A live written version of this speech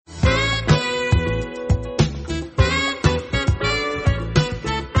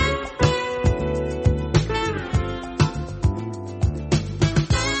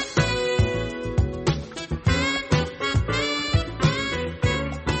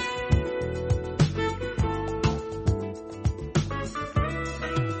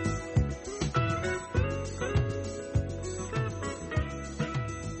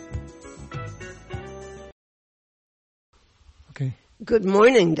Okay. Good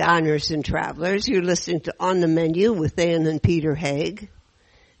morning, diners and travelers. You're listening to On the Menu with Ann and Peter Haig.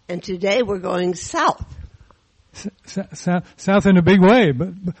 And today we're going south. South in a big way,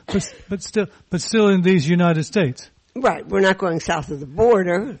 but still in these United States. Right. We're not going south of the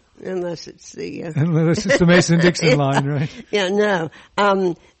border unless it's the Mason-Dixon line, right? Yeah, no.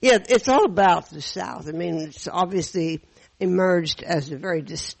 It's all about the South. I mean, it's obviously emerged as a very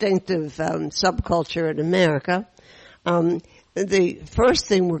distinctive subculture in America. The first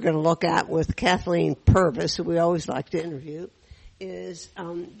thing we're going to look at with Kathleen Purvis, who we always like to interview, is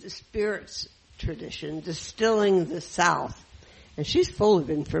the spirits tradition, distilling the South. And she's full of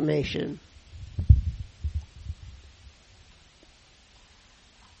information.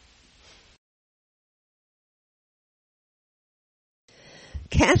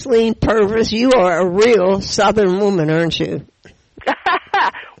 Kathleen Purvis, you are a real Southern woman, aren't you?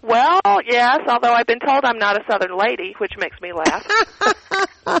 Well, yes, although I've been told I'm not a Southern lady, which makes me laugh.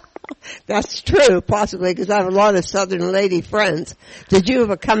 That's true, possibly, because I have a lot of Southern lady friends. Did you have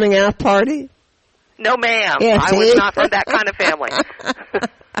a coming out party? No, ma'am. Yeah, I was not from that kind of family.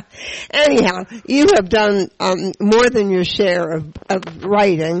 Anyhow, you have done more than your share of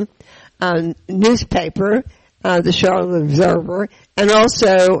writing, newspaper, the Charlotte Observer, and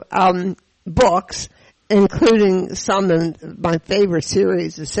also books, including some in my favorite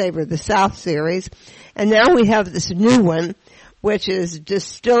series, the Savor the South series. And now we have this new one, which is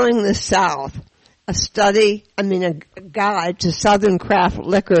Distilling the South, a guide to Southern craft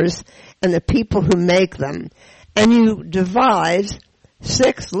liquors and the people who make them. And you devise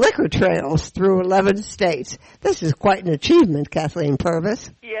 6 liquor trails through 11 states. This is quite an achievement, Kathleen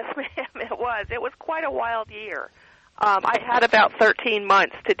Purvis. Yes, ma'am, it was. It was quite a wild year. I had about 13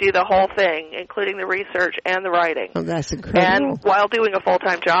 months to do the whole thing, including the research and the writing. Oh, that's incredible. And while doing a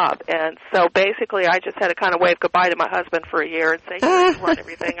full-time job. And so basically I just had to kind of wave goodbye to my husband for a year and say, you run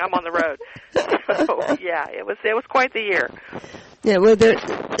everything, I'm on the road. So, yeah, it was quite the year. Yeah, well,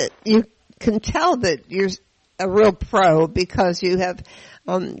 you can tell that you're a real pro because you have,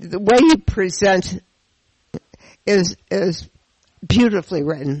 the way you present is beautifully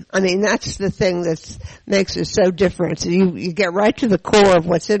written. I mean, that's the thing that makes it so different. You get right to the core of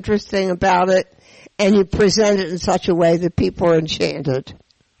what's interesting about it, and you present it in such a way that people are enchanted.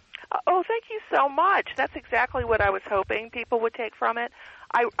 Oh, thank you so much. That's exactly what I was hoping people would take from it.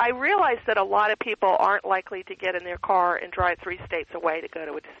 I realize that a lot of people aren't likely to get in their car and drive 3 states away to go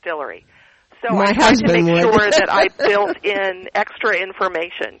to a distillery. So I tried to make sure that I built in extra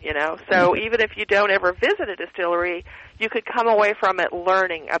information, So even if you don't ever visit a distillery, you could come away from it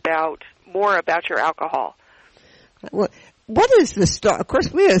learning more about your alcohol. What is the story? Of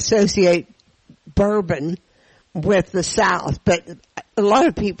course, we associate bourbon with the South, but a lot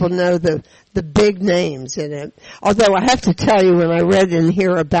of people know the big names in it. Although I have to tell you, when I read in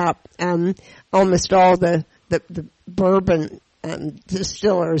here about almost all the bourbon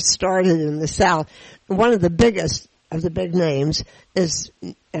distillers started in the South, one of the biggest of the big names is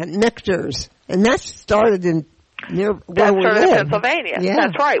Michter's, and that started in near where we live. In Pennsylvania. Yeah.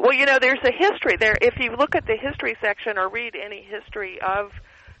 That's right. Well, there's a history there. If you look at the history section or read any history of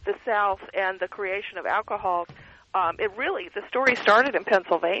the South and the creation of alcohols, the story started in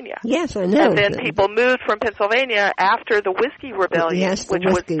Pennsylvania. Yes, I know. And then people moved from Pennsylvania after the Whiskey Rebellion, which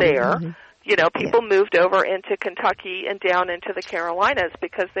was there. Mm-hmm. People moved over into Kentucky and down into the Carolinas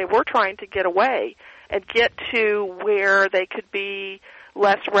because they were trying to get away and get to where they could be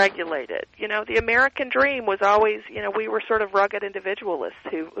less regulated. The American dream was always, we were sort of rugged individualists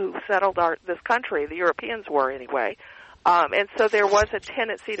who settled this country. The Europeans were anyway. And so there was a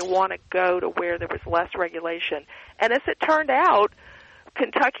tendency to want to go to where there was less regulation. And as it turned out,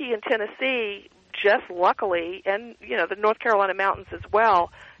 Kentucky and Tennessee, just luckily, and, the North Carolina mountains as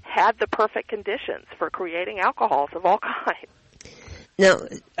well, had the perfect conditions for creating alcohols of all kinds. Now,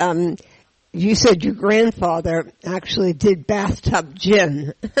 you said your grandfather actually did bathtub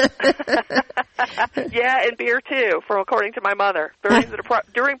gin. Yeah, and beer too, according to my mother.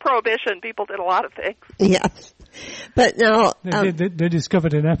 During Prohibition, people did a lot of things. Yes. But now... They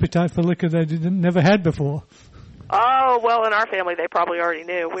discovered an appetite for liquor they never had before. Oh, well, in our family, they probably already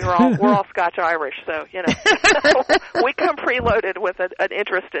knew. We're all Scotch-Irish, so, we come preloaded with an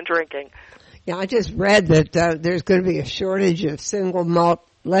interest in drinking. Yeah, I just read that there's going to be a shortage of single malt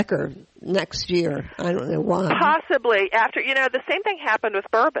liquor next year. I don't know why. Possibly after, the same thing happened with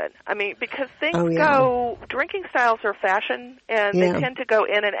bourbon. I mean, because things drinking styles are fashion, and they tend to go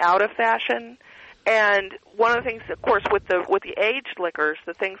in and out of fashion. And one of the things, of course, with the aged liquors,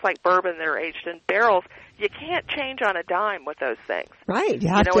 the things like bourbon that are aged in barrels, you can't change on a dime with those things. Right, you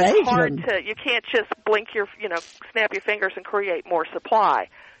have to it's age hard them. you can't just snap your fingers and create more supply.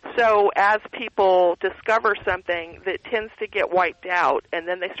 So as people discover something that tends to get wiped out, and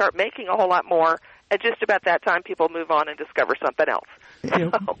then they start making a whole lot more, at just about that time people move on and discover something else. Yeah,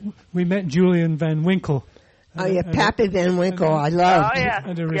 we met Julian Van Winkle. Oh, yeah, Pappy Van Winkle, I loved. Oh, yeah.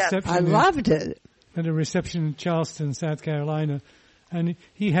 At a reception I loved it. At a reception in Charleston, South Carolina. And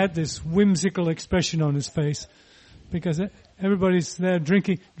he had this whimsical expression on his face because everybody's there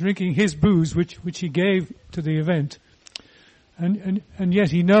drinking his booze, which he gave to the event. And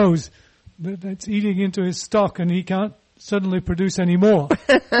yet he knows that that's eating into his stock and he can't suddenly produce any more.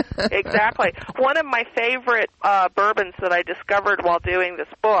 Exactly. One of my favorite bourbons that I discovered while doing this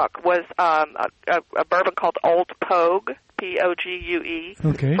book was a bourbon called Old Pogue, Pogue,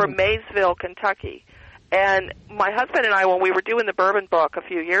 okay, from Maysville, Kentucky. And my husband and I, when we were doing the bourbon book a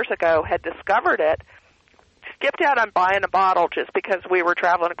few years ago, had discovered it, skipped out on buying a bottle just because we were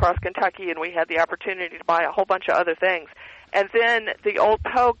traveling across Kentucky and we had the opportunity to buy a whole bunch of other things. And then the Old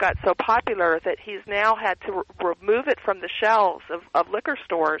Pogue got so popular that he's now had to remove it from the shelves of liquor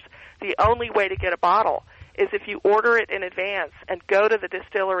stores. The only way to get a bottle is if you order it in advance and go to the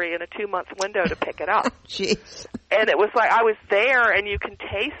distillery in a 2-month window to pick it up. Jeez. And it was like I was there and you can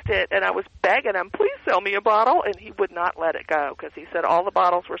taste it, and I was begging him, please sell me a bottle, and he would not let it go because he said all the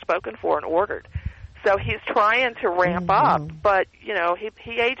bottles were spoken for and ordered. So he's trying to ramp up, but,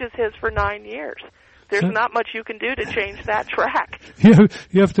 he ages his for 9 years. There's not much you can do to change that track.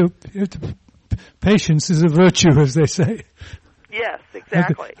 You have to patience is a virtue, as they say. Yes,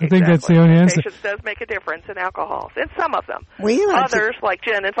 exactly. I think that's the only answer. Patience does make a difference in alcohols, in some of them. Others, like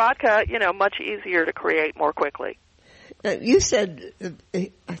gin and vodka, much easier to create more quickly. You said,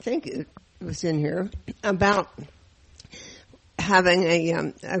 I think it was in here, about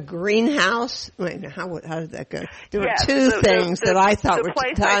having a greenhouse. Wait, how did that go? There were two things that I thought were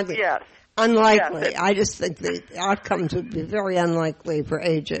unlikely. Yes, I just think the outcomes would be very unlikely for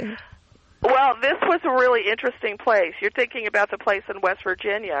aging. Well, this was a really interesting place. You're thinking about the place in West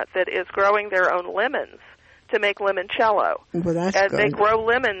Virginia that is growing their own lemons to make limoncello. Well, that's and good. They grow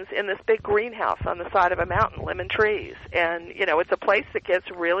lemons in this big greenhouse on the side of a mountain, lemon trees. And, it's a place that gets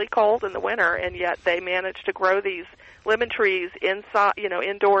really cold in the winter, and yet they manage to grow these lemon trees inside,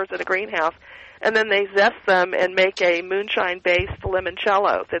 indoors in a greenhouse. And then they zest them and make a moonshine-based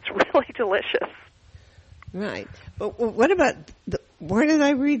limoncello that's really delicious. Right. But what about, where did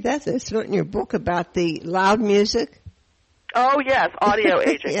I read that? It's not in your book about the loud music? Oh, yes, audio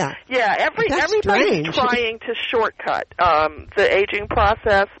aging. Yeah, everybody's trying to shortcut the aging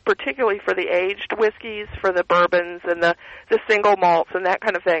process, particularly for the aged whiskeys, for the bourbons and the single malts and that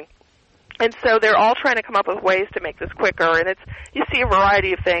kind of thing. And so they're all trying to come up with ways to make this quicker. And you see a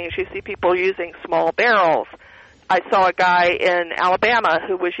variety of things. You see people using small barrels. I saw a guy in Alabama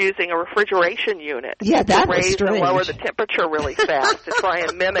who was using a refrigeration unit to raise and lower the temperature really fast to try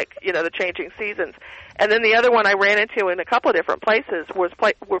and mimic, the changing seasons. And then the other one I ran into in a couple of different places were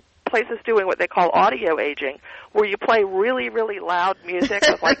places doing what they call audio aging, where you play really, really loud music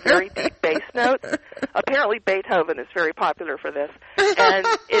with like very deep bass notes. Apparently Beethoven is very popular for this. And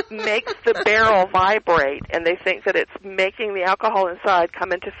it makes the barrel vibrate, and they think that it's making the alcohol inside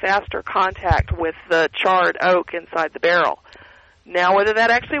come into faster contact with the charred oak inside the barrel. Now, whether that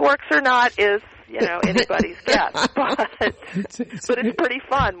actually works or not is, anybody's guess. But it's pretty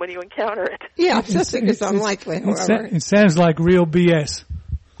fun when you encounter it. Yeah, I just think it's unlikely, however. It sounds like real BS.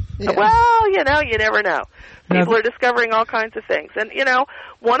 Yeah. Well, you never know. People are discovering all kinds of things. And,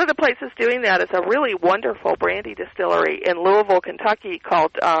 one of the places doing that is a really wonderful brandy distillery in Louisville, Kentucky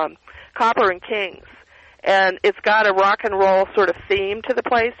called Copper and Kings. And it's got a rock and roll sort of theme to the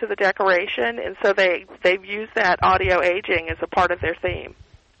place, to the decoration, and so they've used that audio aging as a part of their theme.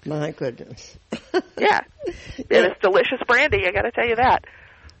 My goodness. Yeah. And it's delicious brandy, I got to tell you that.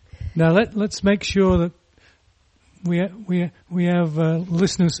 Now let's make sure that we have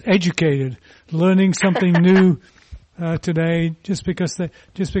listeners educated, learning something new today just because they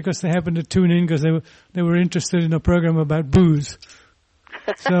happened to tune in because they were interested in a program about booze.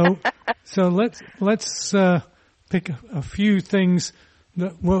 So let's pick a few things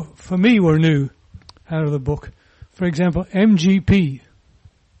that for me were new out of the book. For example, MGP.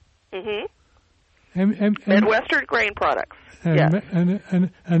 Midwestern Grain Products.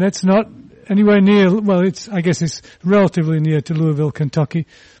 And that's not anywhere near. Well, I guess it's relatively near to Louisville, Kentucky,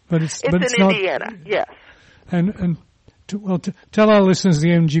 but it's in not, Indiana. Yes. And tell our listeners the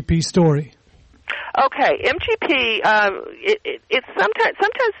MGP story. Okay, MGP. It's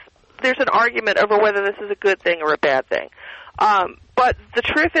sometimes there's an argument over whether this is a good thing or a bad thing. But the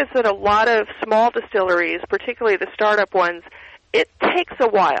truth is that a lot of small distilleries, particularly the startup ones, it takes a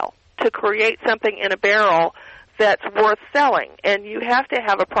while to create something in a barrel that's worth selling, and you have to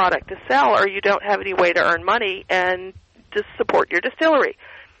have a product to sell or you don't have any way to earn money and to support your distillery.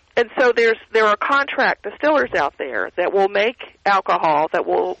 And so there are contract distillers out there that will make alcohol, that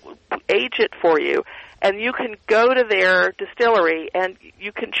will age it for you, and you can go to their distillery and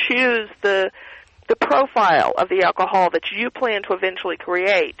you can choose the profile of the alcohol that you plan to eventually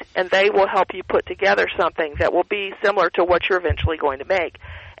create, and they will help you put together something that will be similar to what you're eventually going to make.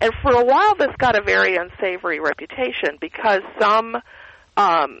 And for a while this got a very unsavory reputation because some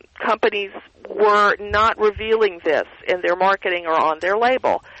companies were not revealing this in their marketing or on their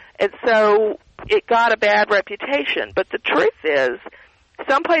label. And so it got a bad reputation. But the truth is,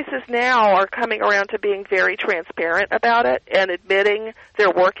 some places now are coming around to being very transparent about it and admitting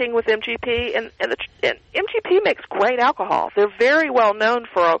they're working with MGP. And MGP makes great alcohol. They're very well known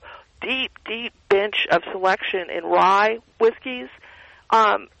for a deep, deep bench of selection in rye whiskeys.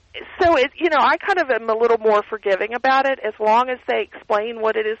 So, I kind of am a little more forgiving about it as long as they explain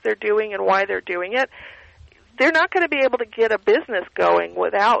what it is they're doing and why they're doing it. They're not going to be able to get a business going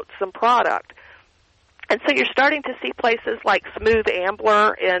without some product. And so you're starting to see places like Smooth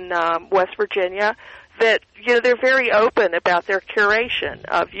Ambler in West Virginia that, they're very open about their curation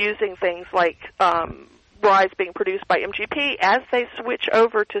of using things like rye being produced by MGP as they switch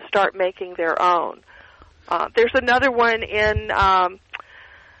over to start making their own. There's another one in,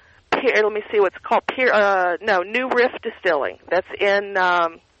 let me see what's called, New Riff Distilling. That's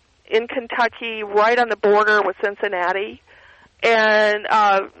in Kentucky, right on the border with Cincinnati. And,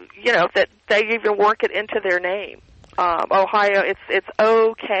 that they even work it into their name. Ohio, it's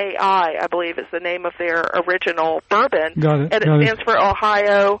OKI, I believe, is the name of their original bourbon. Got it. And it stands for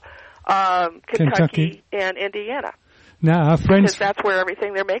Ohio, Kentucky, and Indiana. Now, our friends... Because that's where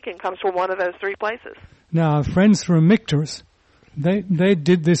everything they're making comes from one of those three places. Now, our friends from Michter's, they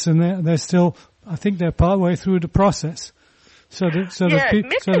did this, and they're still, I think they're partway through the process. Remind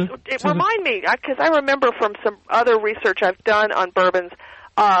me, because I remember from some other research I've done on bourbons,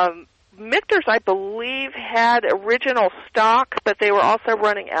 Michter's, I believe, had original stock, but they were also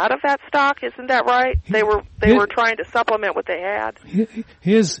running out of that stock. Isn't that right? They were trying to supplement what they had.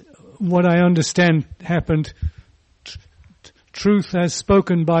 Here's what I understand happened. Truth as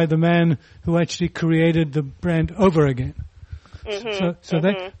spoken by the man who actually created the brand over again.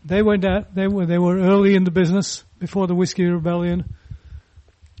 Mm-hmm. They went out. They were early in the business before the Whiskey Rebellion.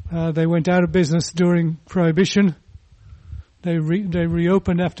 They went out of business during Prohibition. They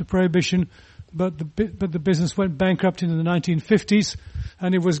reopened after Prohibition, but the business went bankrupt in the 1950s,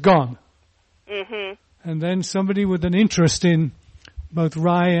 and it was gone. Mm-hmm. And then somebody with an interest in both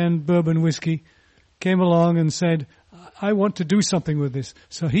rye and bourbon whiskey came along and said, "I want to do something with this."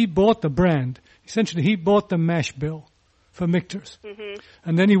 So he bought the brand. Essentially, he bought the mash bill for Michter's. Mm-hmm.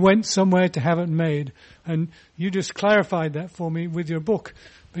 And then he went somewhere to have it made. And you just clarified that for me with your book,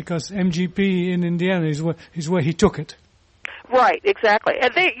 because MGP in Indiana is where he took it. Right, exactly.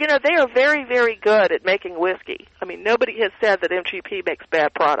 And they are very, very good at making whiskey. I mean, nobody has said that MGP makes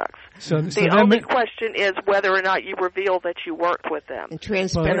bad products. So the only question is whether or not you reveal that you worked with them. And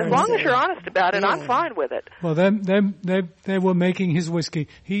transparency. And as long as you're honest about it, I'm fine with it. Well, they were making his whiskey.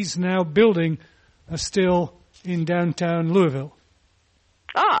 He's now building a still in downtown Louisville.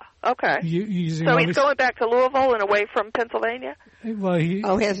 Ah, okay. So he's going back to Louisville and away from Pennsylvania? Well, he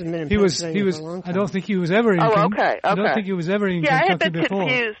hasn't been in Pennsylvania for a long time. I don't think he was ever in okay. I don't think he was ever in Kentucky before. Yeah, I had been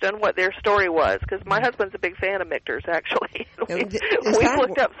confused on what their story was, because my husband's a big fan of Michter's, actually. we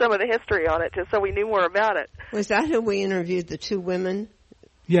looked up some of the history on it just so we knew more about it. Was that who we interviewed, the two women?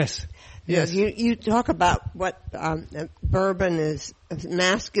 Yes. Yes. You talk about what bourbon is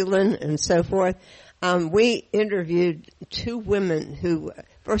masculine and so forth. We interviewed two women who,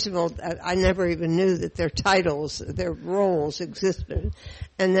 first of all, I never even knew that their titles, their roles existed.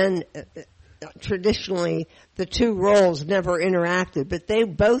 And then traditionally, the two roles never interacted, but they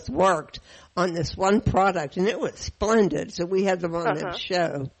both worked on this one product, and it was splendid. So we had them on that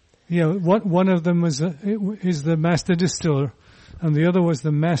show. Yeah, one of them is the master distiller, and the other was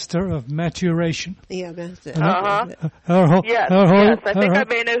the master of maturation. Yeah, that's it. Yes, I think I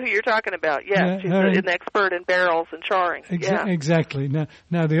may know who you're talking about. Yes, she's an expert in barrels and charring. Exactly. Now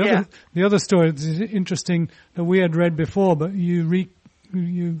the other story is interesting that we had read before, but you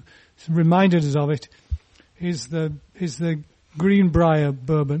reminded us of it. Is the Greenbrier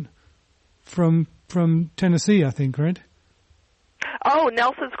bourbon from Tennessee, I think, right? Oh,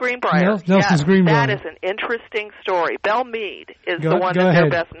 Nelson's Greenbrier. Nelson's yes, Greenbrier. That is an interesting story. Belle Meade is Go the one that ahead.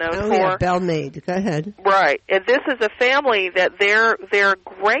 they're best known Oh, for. yeah, Belle Meade. Go ahead. Right. And this is a family that their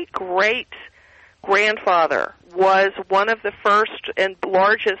great-great-grandfather was one of the first and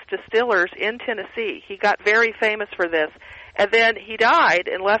largest distillers in Tennessee. He got very famous for this. And then he died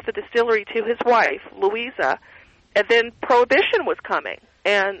and left the distillery to his wife, Louisa. And then Prohibition was coming.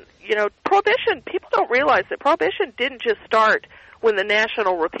 And, you know, Prohibition, people don't realize that Prohibition didn't just start when the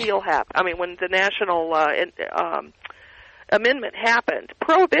national repeal happened. I mean, when the national amendment happened.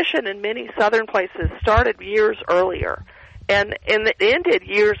 Prohibition in many southern places started years earlier, and it ended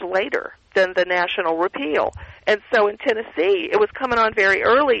years later than the national repeal. And so in Tennessee, it was coming on very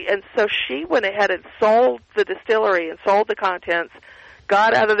early, and so she went ahead and sold the distillery and sold the contents,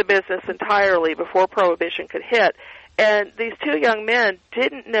 got out of the business entirely before Prohibition could hit. And these two young men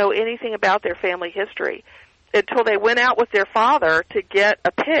didn't know anything about their family history until they went out with their father to get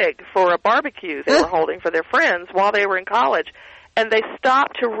a pig for a barbecue they were holding for their friends while they were in college. And they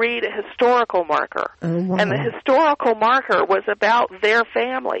stopped to read a historical marker. Oh, wow. And the historical marker was about their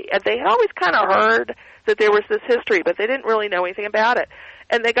family. And they had always kind of heard that there was this history, but they didn't really know anything about it.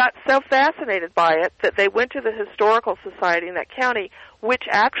 And they got so fascinated by it that they went to the Historical Society in that county, which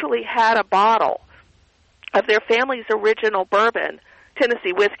actually had a bottle of their family's original bourbon,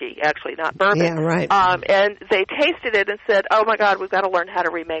 Tennessee whiskey, actually, not bourbon. Yeah, right. And they tasted it and said, "Oh my God, we've got to learn how to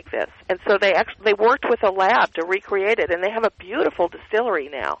remake this." And so they worked with a lab to recreate it, and they have a beautiful distillery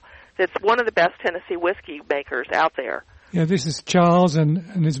now. That's one of the best Tennessee whiskey makers out there. Yeah, this is Charles and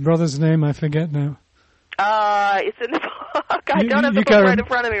his brother's name I forget now. It's in the book. I don't have the book right in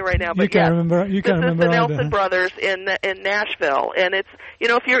front of me right now, but you can't remember. You can't remember. This is the Nelson brothers in Nashville, and it's, you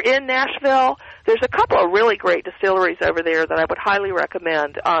know, if you're in Nashville, there's a couple of really great distilleries over there that I would highly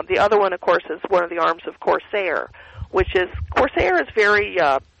recommend. The other one, of course, is one of the arms of Corsair, Corsair is very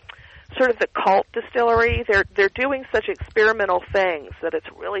sort of the cult distillery. They're doing such experimental things that it's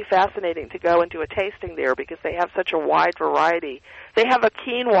really fascinating to go and do a tasting there because they have such a wide variety. They have a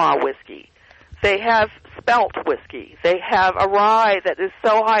quinoa whiskey. They have spelt whiskey. They have a rye that is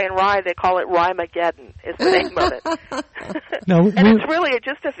so high in rye they call it Rye-mageddon is the name of it. And it's really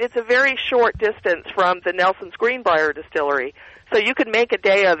it's a very short distance from the Nelson's Greenbrier distillery, so you can make a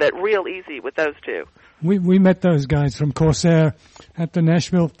day of it real easy with those two. We met those guys from Corsair at the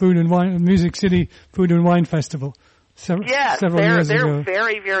Nashville Music City Food and Wine Festival several years ago. They're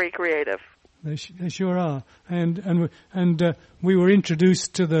very, very creative. They sure are, and we were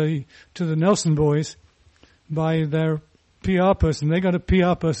introduced to the Nelson boys by their PR person. They got a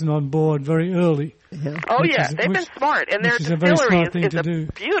PR person on board very early. Yeah. Oh yeah, they've been smart, and their distillery is a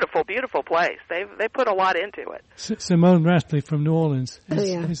beautiful, beautiful place. They put a lot into it. Simone Ratley from New Orleans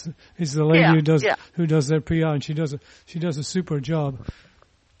is the lady who does their PR, and she does a super job.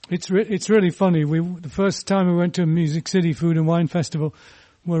 It's really funny. The first time we went to a Music City Food and Wine Festival,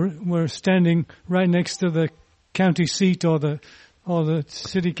 we're standing right next to the county seat or the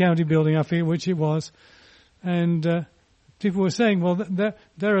city county building, I forget which it was, and people were saying, well,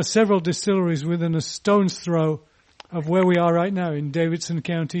 there are several distilleries within a stone's throw of where we are right now in Davidson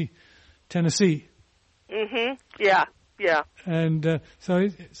County, Tennessee. Mhm. Yeah. Yeah. And so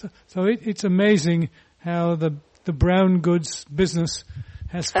it's amazing how the brown goods business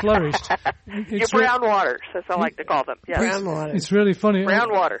has flourished. Your brown waters, as I like to call them. Yes. Brown waters. It's really funny. Brown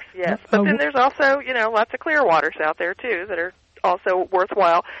waters, yes. But then there's also, lots of clear waters out there too that are also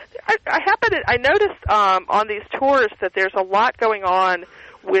worthwhile. I noticed on these tours that there's a lot going on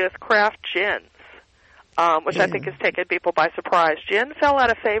with craft gins, which I think has taken people by surprise. Gin fell out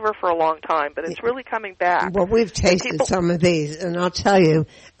of favor for a long time, but it's really coming back. Well, we've tasted some of these, and I'll tell you,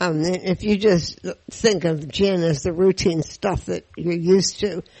 if you just think of gin as the routine stuff that you're used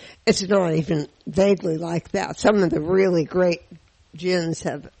to, it's not even vaguely like that. Some of the really great gins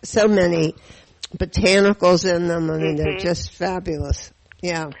have so many botanicals in them. I mean, they're just fabulous.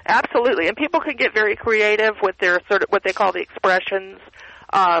 Yeah. Absolutely. And people can get very creative with their sort of what they call the expressions.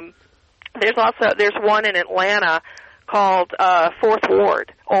 There's one in Atlanta called Fourth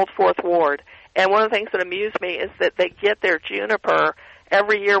Ward, Old Fourth Ward. And one of the things that amuse me is that they get their juniper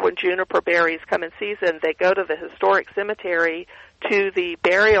every year when juniper berries come in season. They go to the historic cemetery to the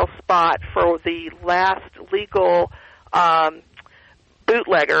burial spot for the last legal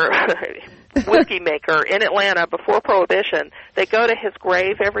bootlegger whiskey maker in Atlanta before Prohibition. They go to his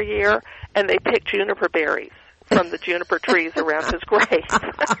grave every year and they pick juniper berries from the juniper trees around his grave.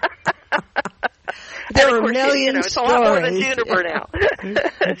 There are millions it's a lot more than juniper now.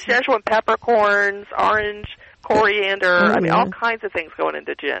 Szechuan peppercorns, orange, coriander. I mean, all kinds of things going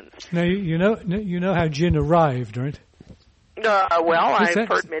into gins. Now you know how gin arrived, right? Well, I've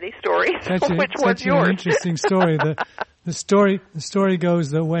heard many stories. Which one's yours? An interesting story. The story goes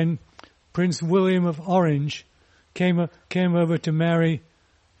that when Prince William of Orange came over to marry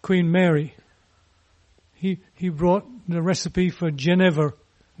Queen Mary, he brought the recipe for Geneva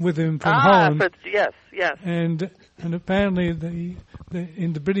with him from Holland. Yes. And apparently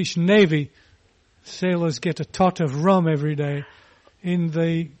in the British Navy, sailors get a tot of rum every day. In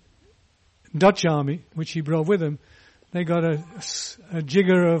the Dutch army, which he brought with him, they got a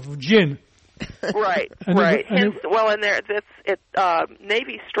jigger of gin. Right.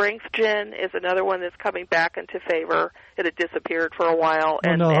 Navy strength gin is another one that's coming back into favor. It had disappeared for a while,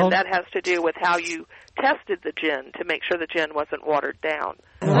 and that has to do with how you tested the gin to make sure the gin wasn't watered down.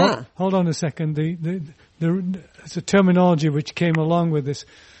 Hold on a second. It's a terminology which came along with this.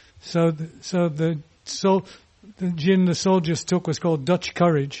 So the gin the soldiers took was called Dutch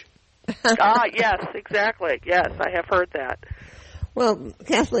courage. Yes, exactly. Yes, I have heard that. Well,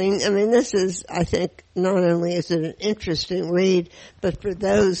 Kathleen, I mean, this is, I think, not only is it an interesting read, but for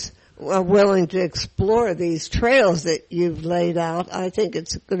those who are willing to explore these trails that you've laid out, I think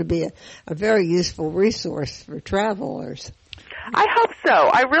it's going to be a very useful resource for travelers. I hope so.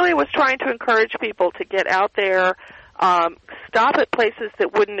 I really was trying to encourage people to get out there, stop at places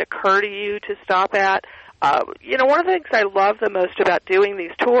that wouldn't occur to you to stop at. One of the things I love the most about doing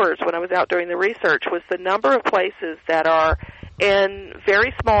these tours when I was out doing the research was the number of places that are in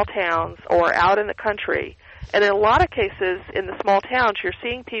very small towns or out in the country. And in a lot of cases in the small towns, you're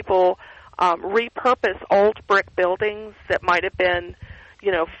seeing people repurpose old brick buildings that might have been,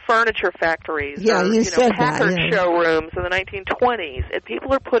 furniture factories or Packard showrooms in the 1920s, and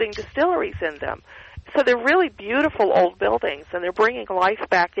people are putting distilleries in them. So they're really beautiful old buildings, and they're bringing life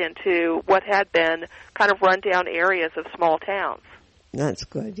back into what had been kind of rundown areas of small towns. That's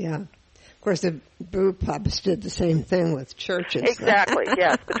good, yeah. Of course, the brew pubs did the same thing with churches. Exactly,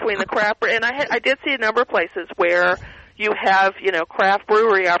 yes, between the craft and I did see a number of places where you have, craft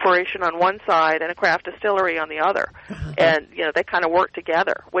brewery operation on one side and a craft distillery on the other. Uh-huh. And, they kind of work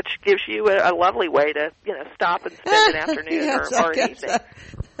together, which gives you a lovely way to, stop and spend an afternoon or an evening.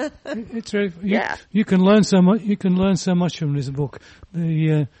 It's very, you can learn so much. You can learn so much from this book.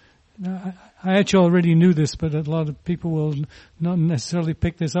 I actually already knew this, but a lot of people will not necessarily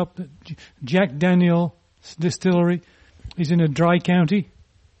pick this up. Jack Daniel Distillery is in a dry county.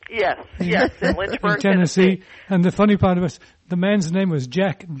 Yes, in Lynchburg, Tennessee. And the funny part of it, the man's name was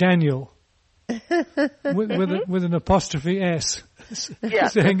Jack Daniel, with an apostrophe S,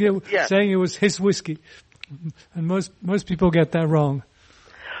 saying it was his whiskey. And most people get that wrong.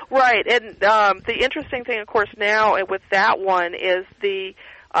 Right, and the interesting thing, of course, now with that one is the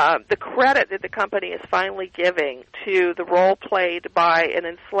credit that the company is finally giving to the role played by an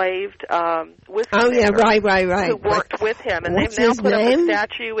enslaved whiskey maker right. who worked with him, and they've now put up a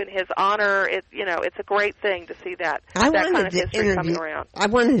statue in his honor. It's a great thing to see that kind of history coming around. I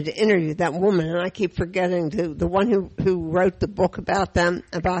wanted to interview that woman, and I keep forgetting the one who wrote the book about him.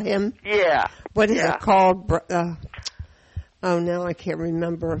 Yeah. What is it called? Oh, no, I can't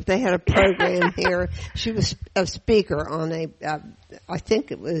remember. They had a program here. She was a speaker on I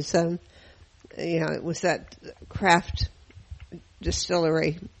think it was, it was that craft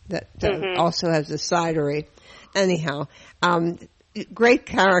distillery that also has a cidery. Anyhow, great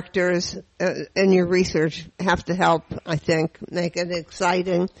characters in your research have to help, I think, make it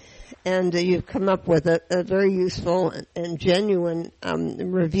exciting. And you've come up with a very useful and genuine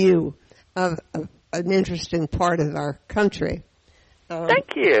review of an interesting part of our country.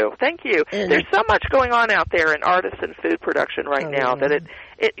 Thank you. There's so much going on out there in artisan food production right now that it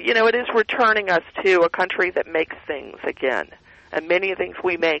is returning us to a country that makes things again. And many of the things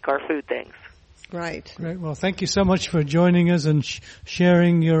we make are food things. Right. Great. Well, thank you so much for joining us and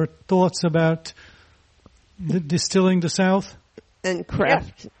sharing your thoughts about distilling the South. And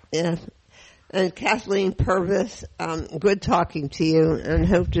craft. Yeah. And Kathleen Purvis, good talking to you, and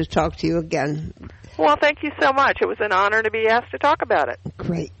hope to talk to you again. Well, thank you so much. It was an honor to be asked to talk about it.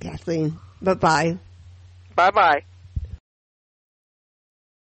 Great, Kathleen. Bye-bye. Bye-bye.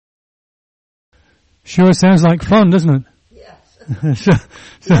 Sure sounds like fun, doesn't it? Yes.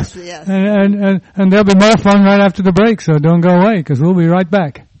 Yes. And there'll be more fun right after the break, so don't go away, because we'll be right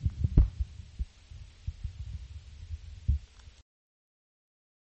back.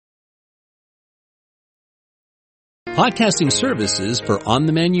 Podcasting services for On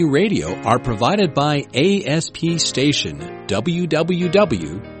the Menu Radio are provided by ASP Station,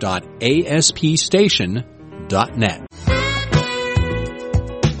 www.aspstation.net.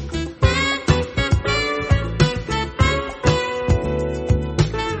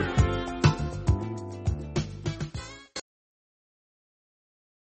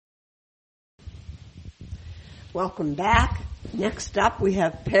 Welcome back. Next up, we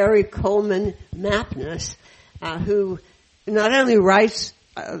have Perry Coleman Mapness, who not only writes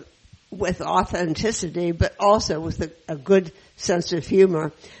with authenticity, but also with a good sense of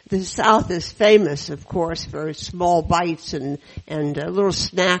humor. The South is famous, of course, for small bites and little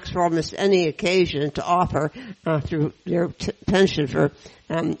snacks for almost any occasion to offer through their penchant for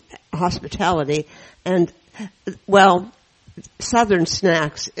hospitality. And, well, Southern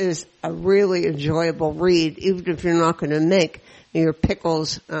Snacks is a really enjoyable read, even if you're not going to make your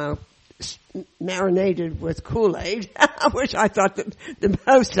pickles marinated with Kool-Aid, which I thought the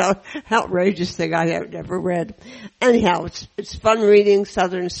most outrageous thing I had ever read. Anyhow, it's fun reading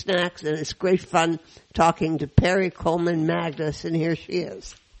Southern Snacks, and it's great fun talking to Perry Coleman Mapness, and here she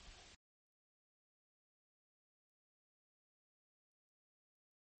is.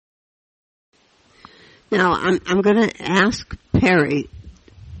 Now, I'm going to ask Perry,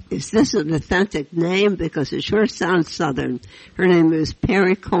 is this an authentic name? Because it sure sounds Southern. Her name is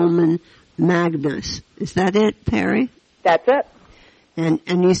Perry Coleman Mapness. Is that it, Perry? That's it. And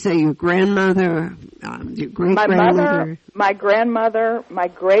you say your grandmother, your great-grandmother? My grandmother, my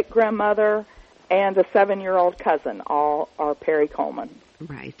great-grandmother, and a 7-year-old cousin all are Perry Coleman.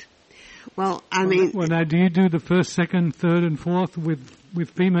 Right. Well, I mean... Well, now, do you do the first, second, third, and fourth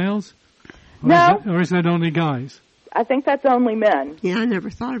with females? No. Or is that only guys? I think that's only men. Yeah, I never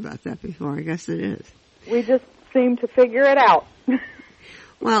thought about that before. I guess it is. We just seem to figure it out.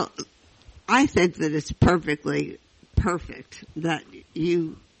 Well, I think that it's perfectly perfect that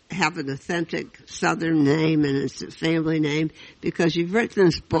you have an authentic Southern name and it's a family name, because you've written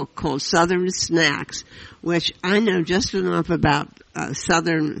this book called Southern Snacks, which I know just enough about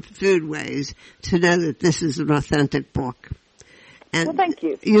Southern foodways to know that this is an authentic book. And well, thank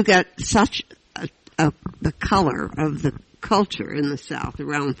you. You got such the color of the culture in the South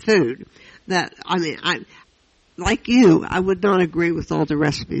around food that, I mean, like you, I would not agree with all the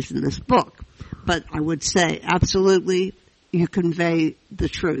recipes in this book, but I would say absolutely you convey the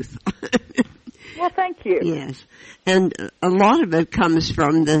truth. Well, thank you. Yes. And a lot of it comes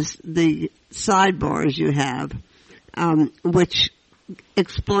from the sidebars you have, which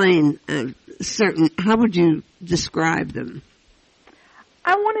explain how would you describe them?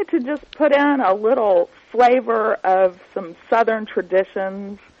 I wanted to just put in a little flavor of some Southern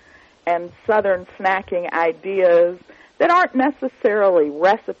traditions and Southern snacking ideas that aren't necessarily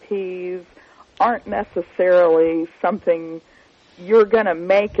recipes, aren't necessarily something you're going to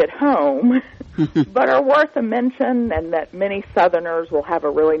make at home, but are worth a mention and that many Southerners will have a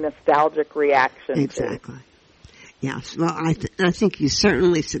really nostalgic reaction to. Exactly. Yes. Well, I think you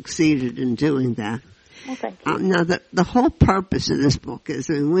certainly succeeded in doing that. Well, thank you. Now, the whole purpose of this book is,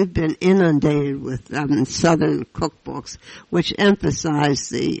 and we've been inundated with Southern cookbooks, which emphasize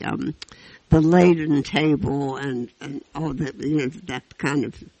the laden table and all that, that kind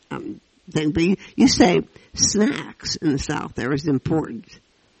of thing. But you say snacks in the South are as important.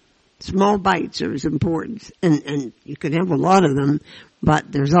 Small bites are as important, and you can have a lot of them,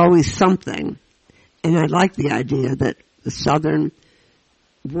 but there's always something. And I like the idea that the Southern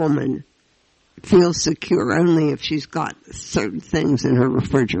woman feels secure only if she's got certain things in her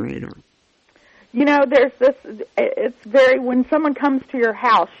refrigerator. There's this, when someone comes to your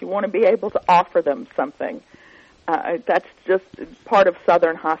house, you want to be able to offer them something. That's just part of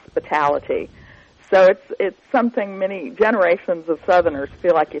Southern hospitality. So it's something many generations of Southerners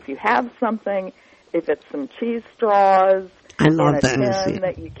feel like if you have something, if it's some cheese straws, I love a tin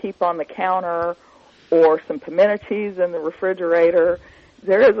that you keep on the counter, or some pimento cheese in the refrigerator,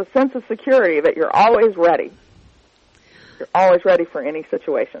 there is a sense of security that you're always ready. You're always ready for any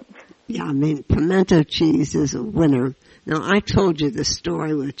situation. Yeah, I mean, pimento cheese is a winner. Now, I told you the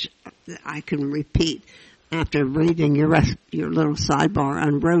story, which I can repeat after reading your little sidebar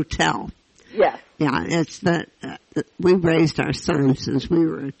on Rotel. Yes. Yeah, it's that we raised our son since we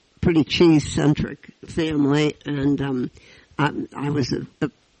were a pretty cheese-centric family, and I was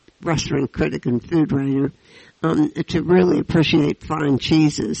a restaurant critic and food writer, to really appreciate fine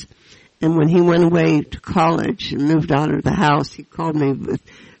cheeses. And when he went away to college and moved out of the house, he called me with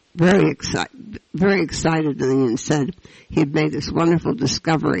very excitedly and said he'd made this wonderful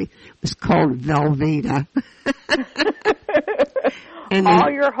discovery. It was called Velveeta. And all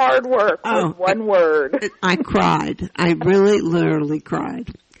your hard work with one word. I cried. I really, literally cried.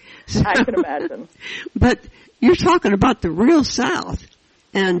 So, I can imagine. But you're talking about the real South.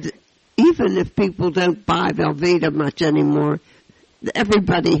 And even if people don't buy Velveeta much anymore,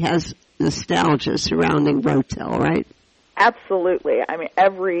 everybody has nostalgia surrounding Rotel, right? Absolutely. I mean,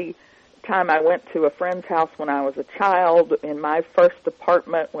 every time I went to a friend's house when I was a child, in my first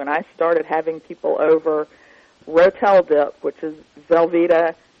apartment, when I started having people over, Rotel dip, which is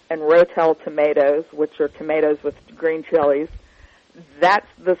Velveeta and Rotel tomatoes, which are tomatoes with green chilies. That's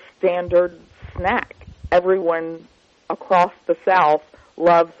the standard snack. Everyone across the South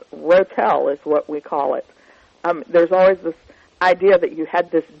loves Rotel, is what we call it. There's always this idea that you had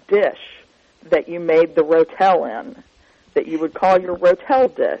this dish that you made the Rotel in, that you would call your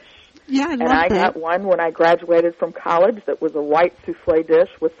Rotel dish. Yeah, I got one when I graduated from college that was a white souffle dish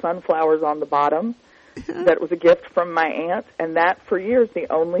with sunflowers on the bottom. That was a gift from my aunt, and that for years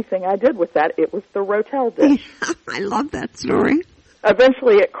the only thing I did with that, it was the Rotel dish. I love that story.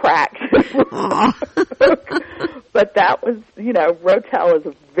 Eventually it cracked. But that was, Rotel is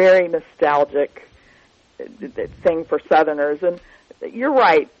a very nostalgic thing for Southerners. And you're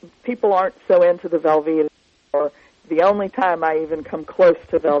right, people aren't so into the Velveeta. Or the only time I even come close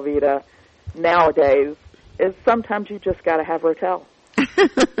to Velveeta nowadays is sometimes you just got to have Rotel.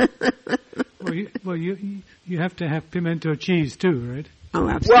 Well, you have to have pimento cheese too, right? Oh,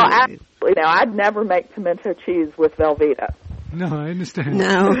 absolutely. Well, absolutely. Now, I'd never make pimento cheese with Velveeta. No, I understand.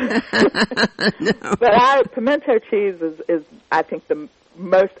 No. No. But pimento cheese is, I think, the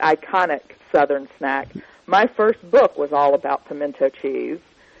most iconic Southern snack. My first book was all about pimento cheese,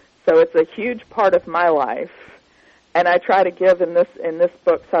 so it's a huge part of my life. And I try to give in this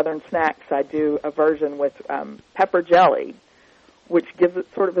book, Southern Snacks, I do a version with pepper jelly, which gives it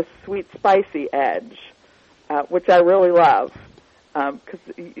sort of a sweet, spicy edge, which I really love. Because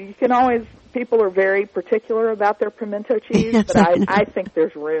you can always, people are very particular about their pimento cheese, yes, but I think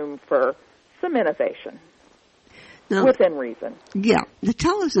there's room for some innovation within reason. Yeah.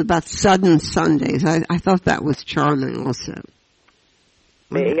 Tell us about Southern Sundays. I thought that was charming also.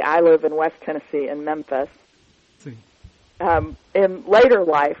 I live in West Tennessee in Memphis. In later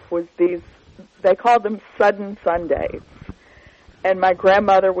life was they called them Sudden Sundays. And my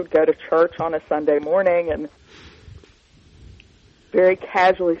grandmother would go to church on a Sunday morning and very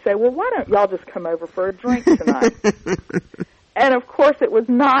casually say, well, why don't y'all just come over for a drink tonight? And, of course, it was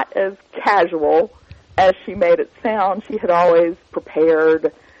not as casual as she made it sound. She had always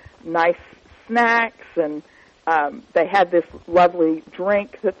prepared nice snacks, and they had this lovely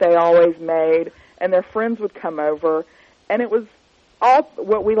drink that they always made, and their friends would come over, and it was all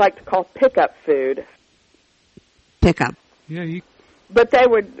what we like to call pickup food. Pickup. Yeah, But it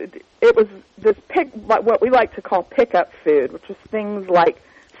was what we like to call pickup food, which was things like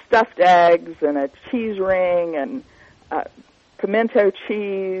stuffed eggs and a cheese ring and pimento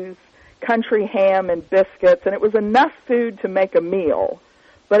cheese, country ham and biscuits, and it was enough food to make a meal,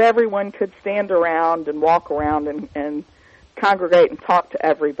 but everyone could stand around and walk around and congregate and talk to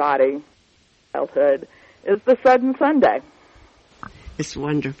everybody. Childhood is the Sudden Sunday. It's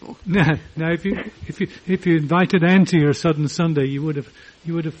wonderful. Now, if you invited Ann to your Sudden Sunday, you would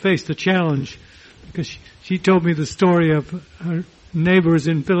have faced a challenge, because she told me the story of her neighbors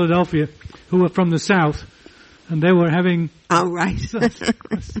in Philadelphia who were from the South, and they were having a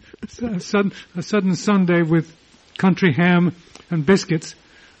Sudden Sunday with country ham and biscuits,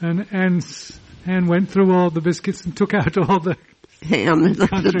 and Ann went through all the biscuits and took out all the ham and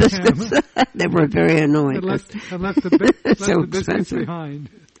left the biscuits. They were very annoying. And left the biscuits behind.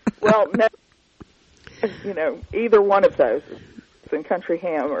 Well, either one of those, and country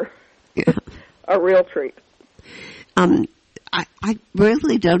ham, are a real treat. I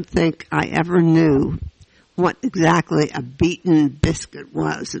really don't think I ever knew what exactly a beaten biscuit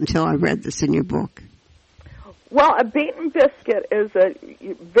was until I read this in your book. Well, a beaten biscuit is a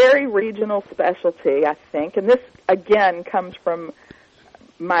very regional specialty, I think, and this, again, comes from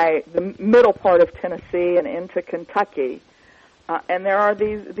the middle part of Tennessee and into Kentucky. And there are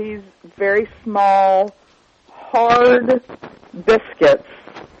these very small, hard biscuits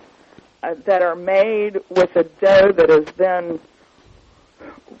that are made with a dough that is then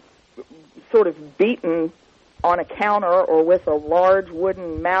sort of beaten on a counter or with a large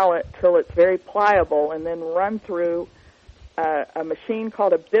wooden mallet till it's very pliable, and then run through a machine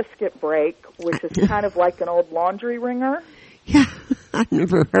called a biscuit break, which is kind of like an old laundry wringer. Yeah, I've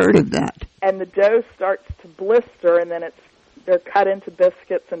never heard of that. And the dough starts to blister, and then they're cut into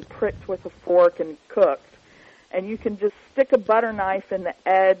biscuits and pricked with a fork and cooked. And you can just stick a butter knife in the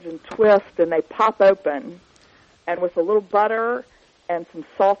edge and twist, and they pop open. And with a little butter and some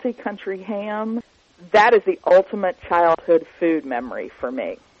salty country ham, that is the ultimate childhood food memory for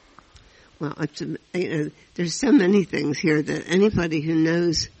me. Well, there's so many things here that anybody who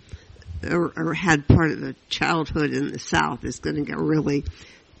knows or had part of a childhood in the South is going to get really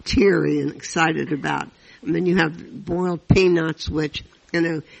teary and excited about. I mean, you have boiled peanuts, which,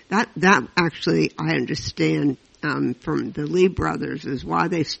 that actually I understand from the Lee brothers is why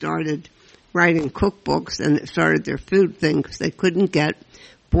they started writing cookbooks, and it started their food thing because they couldn't get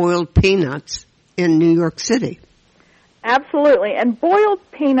boiled peanuts in New York City. Absolutely. And boiled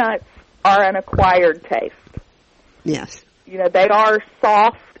peanuts are an acquired taste. Yes. You know, they are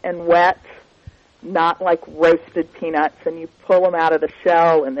soft and wet, not like roasted peanuts, and you pull them out of the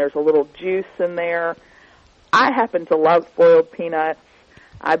shell and there's a little juice in there. I happen to love boiled peanuts.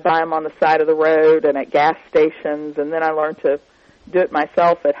 I buy them on the side of the road and at gas stations, and then I learned to do it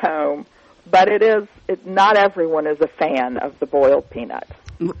myself at home. But not everyone is a fan of the boiled peanut.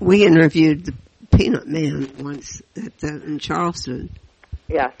 We interviewed the Peanut Man once in Charleston.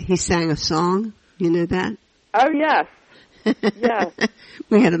 Yes. He sang a song. You know that? Oh, yes. Yes.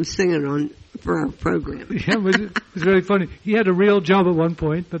 We had him singing for our program. Yeah, it was very funny. He had a real job at one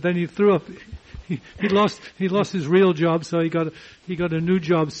point, but then he threw up. He lost his real job, so he got a new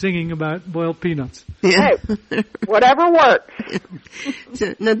job singing about boiled peanuts. Yeah. Hey, whatever works.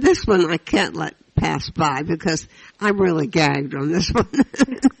 So, now this one I can't let pass by because I really gagged on this one.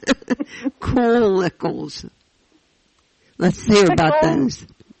 Cool lickles. Let's hear about those.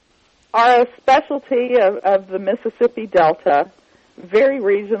 Are a specialty of the Mississippi Delta, very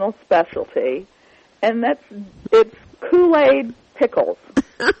regional specialty, and it's Kool-Aid pickles.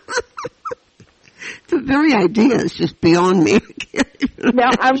 The very idea is just beyond me. Now,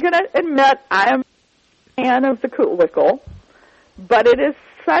 I'm going to admit I am a fan of the Koolickle, but it is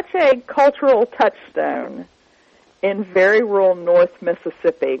such a cultural touchstone in very rural North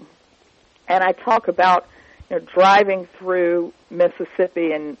Mississippi. And I talk about driving through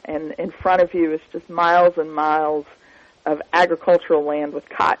Mississippi, and in front of you is just miles and miles of agricultural land with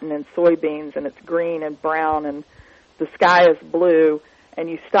cotton and soybeans, and it's green and brown, and the sky is blue. And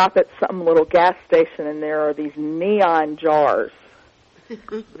you stop at some little gas station, and there are these neon jars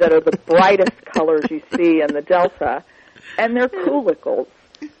that are the brightest colors you see in the Delta, and they're Koolickles,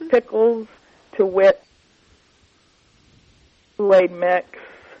 pickles, to wit, Kool-Aid mix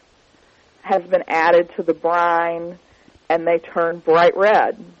has been added to the brine, and they turn bright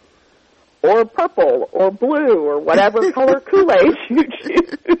red, or purple, or blue, or whatever color Kool-Aid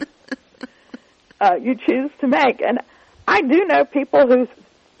you choose to make. And I do know people who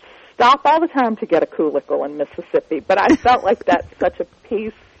stop all the time to get a Koolickle in Mississippi, but I felt like that's such a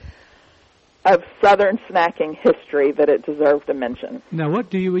piece of Southern snacking history that it deserved a mention. Now,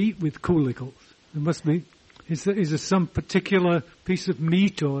 what do you eat with Koolickles? There must be. Is there some particular piece of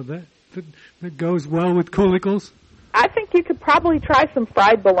meat or that goes well with Koolickles? I think you could probably try some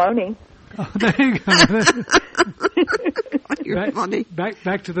fried bologna. Oh, there you go. You're funny.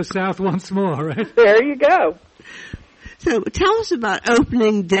 Back to the South once more, right? There you go. So tell us about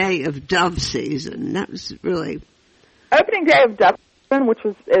opening day of dove season. That was really... Opening day of dove season, which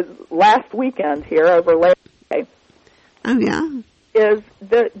is last weekend here over Labor Day. Oh, yeah? Is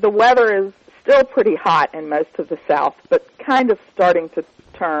the weather is still pretty hot in most of the South, but kind of starting to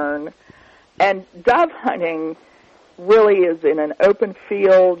turn. And dove hunting really is in an open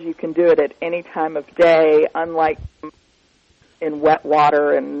field. You can do it at any time of day, unlike in wet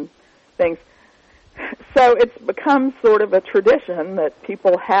water and things. So it's become sort of a tradition that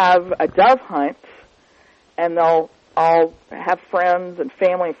people have a dove hunt, and they'll all have friends and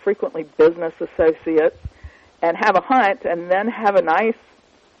family, frequently business associates, and have a hunt and then have a nice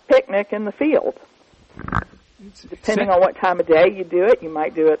picnic in the field. Depending on what time of day you do it, you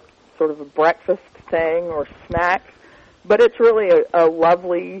might do it sort of a breakfast thing or snacks, but it's really a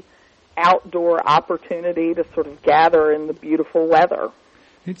lovely outdoor opportunity to sort of gather in the beautiful weather.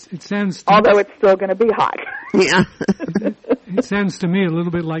 It sounds... Although it's still going to be hot. Yeah. It sounds to me a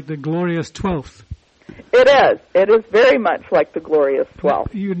little bit like the Glorious 12th. It is. It is very much like the Glorious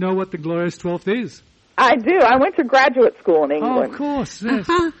 12th. You know what the Glorious 12th is? I do. I went to graduate school in England. Oh, of course, yes.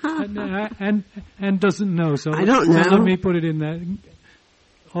 and doesn't know, so I don't know. Let me put it in there.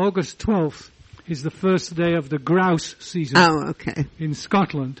 August 12th is the first day of the grouse season. Oh, okay. In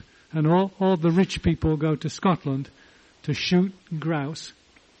Scotland. And all the rich people go to Scotland to shoot grouse.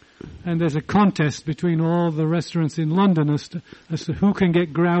 And there's a contest between all the restaurants in London as to who can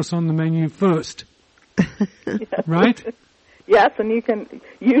get grouse on the menu first. Yes. Right? Yes, and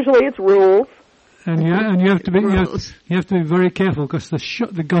usually it's rules. And you have to be very careful because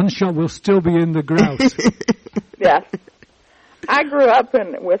the gunshot will still be in the grouse. Yes. I grew up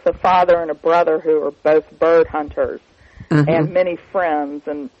with a father and a brother who are both bird hunters and many friends,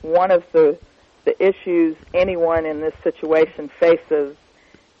 and one of the issues anyone in this situation faces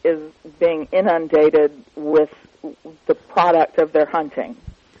is being inundated with the product of their hunting.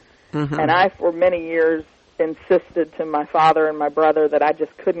 And I, for many years, insisted to my father and my brother that I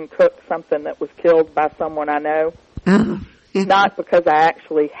just couldn't cook something that was killed by someone I know. not because I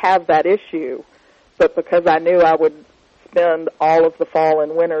actually have that issue, but because I knew I would spend all of the fall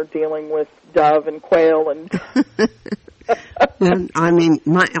and winter dealing with dove and quail and. I mean,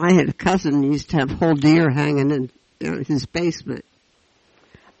 I had a cousin who used to have whole deer hanging in his basement.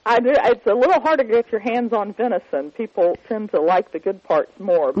 I do. It's a little hard to get your hands on venison. People tend to like the good parts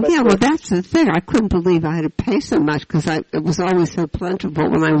more. But yeah, well, that's the thing. I couldn't believe I had to pay so much because it was always so plentiful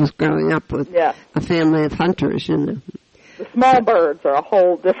when I was growing up with a family of hunters. You know, the small birds are a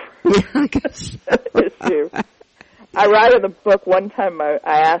whole different I guess so. issue. I write in the book one time. I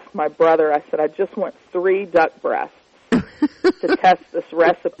asked my brother. I said, I just want 3 duck breasts to test this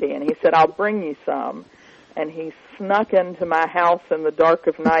recipe, and he said, I'll bring you some. And he snuck into my house in the dark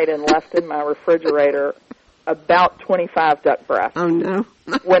of night and left in my refrigerator about 25 duck breasts. Oh, no.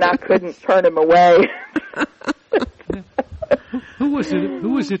 When I couldn't turn him away. Who was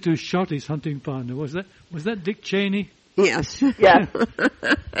it who shot his hunting partner? Was that Dick Cheney? Yes. Yes.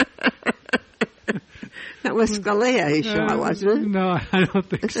 That was Scalia he shot, wasn't it? No, I don't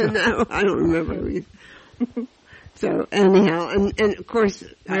think so. No, I don't remember either. So anyhow, and of course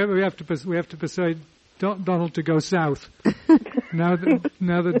we have to persuade Donald to go south. now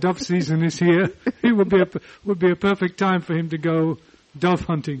that dove season is here, it would be a perfect time for him to go dove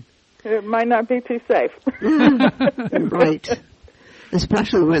hunting. It might not be too safe. Right.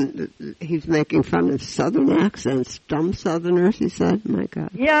 Especially when he's making fun of Southern accents, dumb Southerners. He said, "My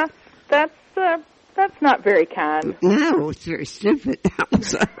God." Yeah, that's not very kind. No, it's very stupid.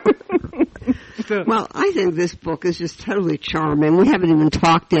 Well, I think this book is just totally charming. We haven't even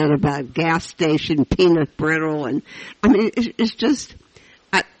talked yet about gas station peanut brittle, and I mean, it's just,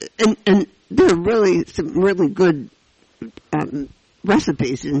 and there are really some really good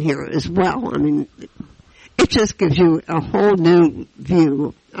recipes in here as well. I mean, it just gives you a whole new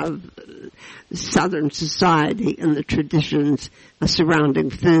view of Southern society and the traditions surrounding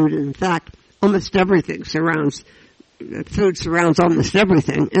food. And in fact, almost everything food surrounds almost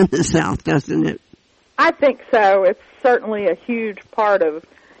everything in the South, doesn't it? I think so. It's certainly a huge part of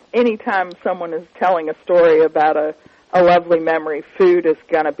any time someone is telling a story about a lovely memory, food is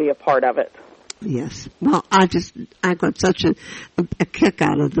going to be a part of it. Yes. Well, I got such a kick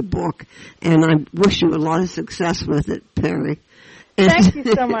out of the book, and I wish you a lot of success with it, Perry. Thank you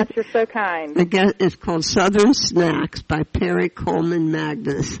so much. You're so kind. Again, it's called Southern Snacks by Perry Coleman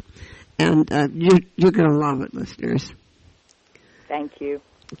Magnus. And you're going to love it, listeners. Thank you.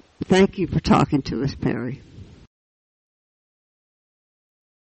 Thank you for talking to us, Perry.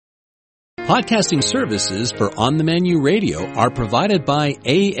 Podcasting services for On the Menu Radio are provided by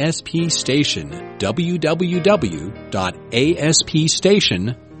ASP Station,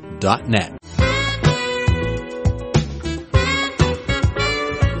 www.aspstation.net.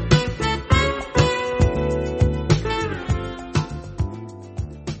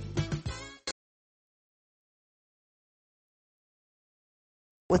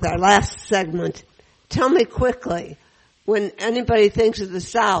 With our last segment, tell me quickly, when anybody thinks of the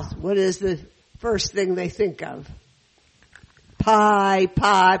South, what is the first thing they think of? Pie.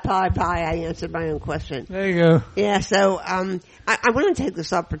 I answered my own question. There you go. Yeah, so I want to take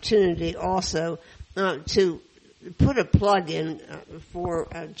this opportunity also to put a plug in for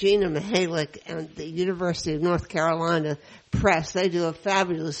Gina Mihalik and the University of North Carolina Press. They do a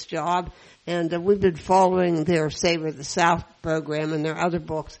fabulous job. And we've been following their Savor the South program and their other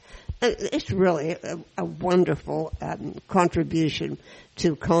books. It's really a wonderful contribution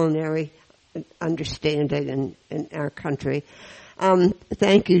to culinary understanding in our country.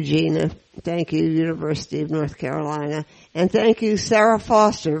 Thank you, Gina. Thank you, University of North Carolina. And thank you, Sarah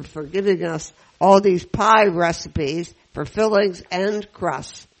Foster, for giving us all these pie recipes for fillings and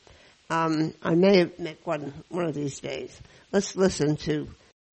crusts. I may make one of these days. Let's listen to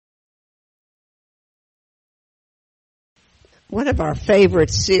one of our favorite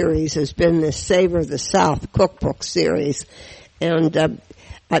series has been the Savor the South cookbook series. And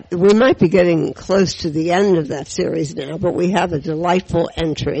we might be getting close to the end of that series now, but we have a delightful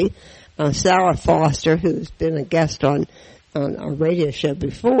entry. Sarah Foster, who's been a guest on our radio show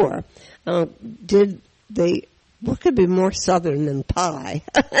before, what could be more Southern than pie?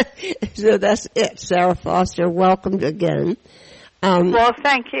 So that's it. Sarah Foster, welcome again. Well,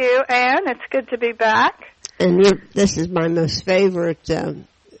 thank you, Anne. It's good to be back. And this is my most favorite.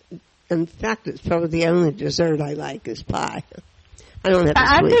 In fact, it's probably the only dessert I like is pie. I don't have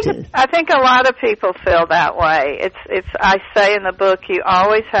a sweet tooth. I think a lot of people feel that way. It's. I say in the book, you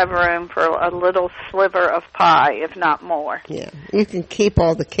always have room for a little sliver of pie, if not more. Yeah, you can keep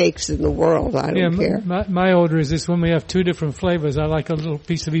all the cakes in the world. I don't care. My order is this: when we have two different flavors, I like a little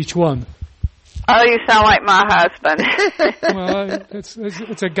piece of each one. Oh, you sound like my husband. Well,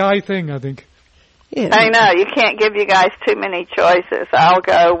 it's a guy thing, I think. Yeah. I know. You can't give you guys too many choices. I'll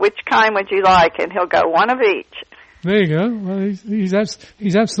go, which kind would you like? And he'll go, one of each. There you go. Well, he's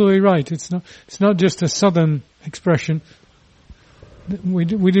absolutely right. It's not just a southern expression. We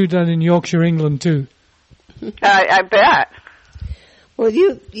do that in Yorkshire, England too. I bet. Well,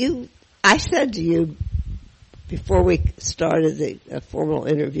 I said to you before we started the formal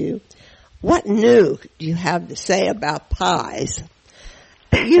interview, what new do you have to say about pies?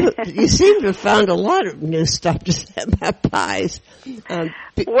 You seem to have found a lot of new stuff to say about pies.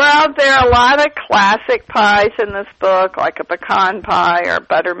 Well, there are a lot of classic pies in this book, like a pecan pie or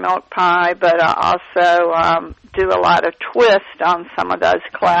buttermilk pie, but I also do a lot of twist on some of those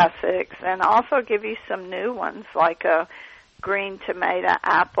classics and also give you some new ones, like a green tomato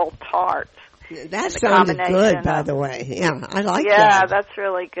apple tart. That sounded good, by the way. Yeah, I like that. Yeah, that's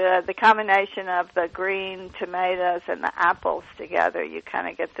really good. The combination of the green tomatoes and the apples together, you kind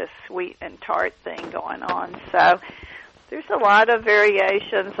of get this sweet and tart thing going on. So there's a lot of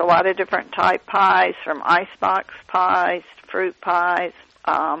variations, a lot of different type pies, from icebox pies to fruit pies.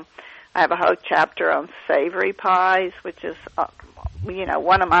 I have a whole chapter on savory pies, which is,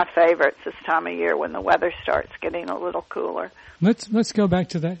 one of my favorites this time of year when the weather starts getting a little cooler. Let's go back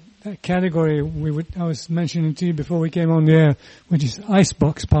to that category I was mentioning to you before we came on the air, which is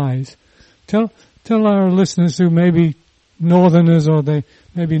icebox pies. Tell our listeners who may be northerners or they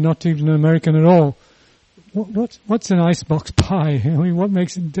maybe not even American at all, what's an icebox pie? I mean, what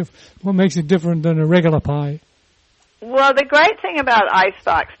makes it different than a regular pie? Well, the great thing about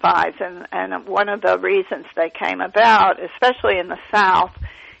icebox pies, and one of the reasons they came about, especially in the South,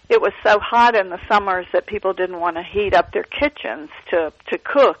 it was so hot in the summers that people didn't want to heat up their kitchens to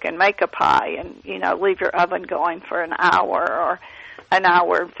cook and make a pie and, leave your oven going for an hour or an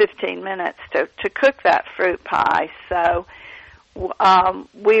hour and 15 minutes to cook that fruit pie. So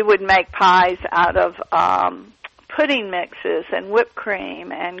we would make pies out of pudding mixes and whipped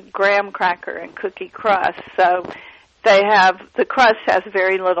cream and graham cracker and cookie crust. So the crust has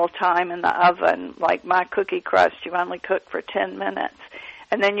very little time in the oven. Like my cookie crust, you only cook for 10 minutes.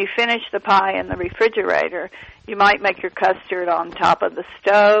 And then you finish the pie in the refrigerator. You might make your custard on top of the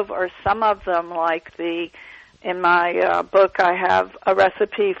stove, or some of them, like in my book, I have a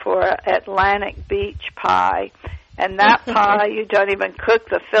recipe for Atlantic Beach pie. And that pie, you don't even cook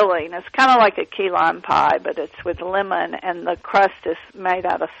the filling. It's kind of like a key lime pie, but it's with lemon, and the crust is made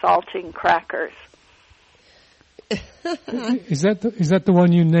out of saltine crackers. Is that the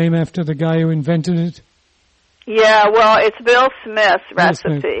one you name after the guy who invented it? Yeah, well, it's Bill Smith's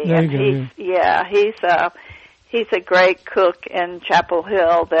recipe. There you go, He's a great cook in Chapel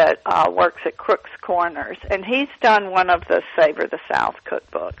Hill that works at Crook's Corners, and he's done one of the Savor the South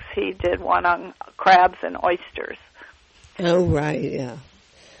cookbooks. He did one on crabs and oysters. Oh, right, yeah.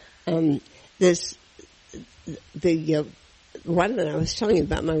 The one that I was telling you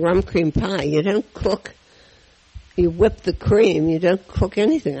about, my rum cream pie, you don't cook. You whip the cream. You don't cook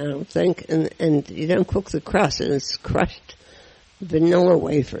anything, I don't think, and you don't cook the crust. And it's crushed vanilla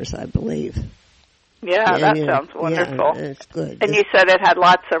wafers, I believe. Yeah, that sounds wonderful. Yeah, it's good. And you said it had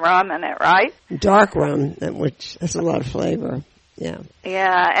lots of rum in it, right? Dark rum, which has a lot of flavor. Yeah.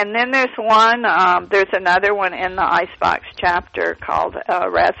 Yeah, and then there's another one in the icebox chapter called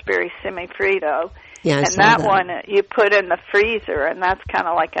Raspberry Semifreddo. Yeah, and that one you put in the freezer, and that's kind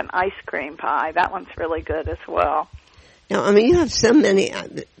of like an ice cream pie. That one's really good as well. Now, I mean, you have so many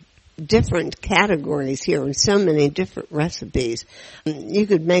different categories here and so many different recipes. You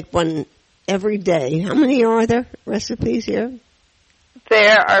could make one every day. How many are there recipes here?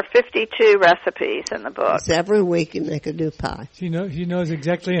 There are 52 recipes in the book. So every week you make a new pie. He knows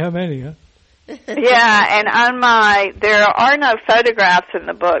exactly how many, huh? Yeah, and there are no photographs in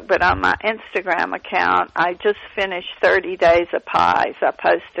the book, but on my Instagram account, I just finished 30 days of pies. I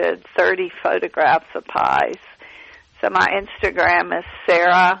posted 30 photographs of pies. So my Instagram is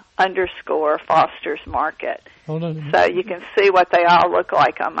Sarah_Foster's Market. Hold on. So you can see what they all look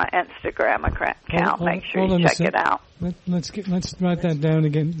like on my Instagram account. Make sure you check it out. Let's write that down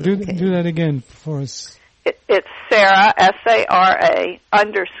again. Do that again for us. It's Sarah, SARA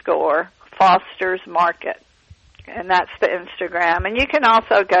 _Foster's Market. And that's the Instagram. And you can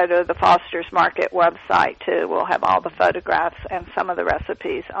also go to the Foster's Market website, too. We'll have all the photographs and some of the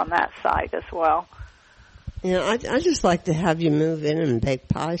recipes on that site as well. You know, I just like to have you move in and bake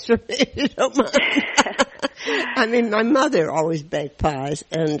pies for me, if you don't mind. I mean, my mother always baked pies,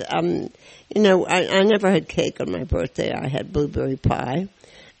 and, I never had cake on my birthday. I had blueberry pie.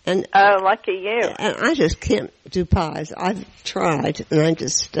 And lucky you. And I just can't do pies. I've tried, and I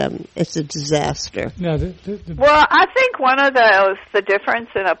just, it's a disaster. No, Well, I think the difference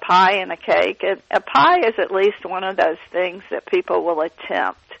in a pie and a cake, a pie is at least one of those things that people will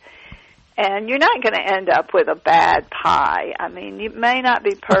attempt. And you're not going to end up with a bad pie. I mean, you may not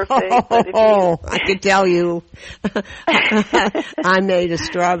be perfect, but if I could tell you, I made a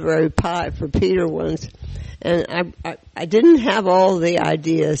strawberry pie for Peter once, and I didn't have all the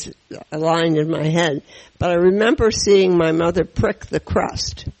ideas aligned in my head, but I remember seeing my mother prick the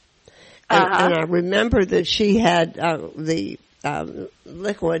crust, and I remember that she had the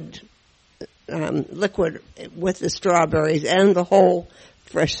liquid with the strawberries and the whole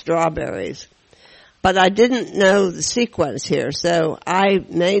fresh strawberries. But I didn't know the sequence here, so I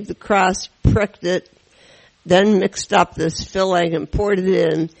made the crust, pricked it, then mixed up this filling and poured it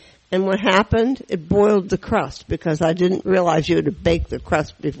in. And what happened? It boiled the crust because I didn't realize you had to bake the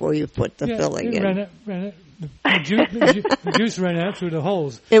crust before you put the filling in. The juice ran out through the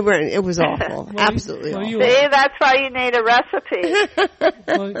holes. It was awful. Absolutely awful. See, that's why you need a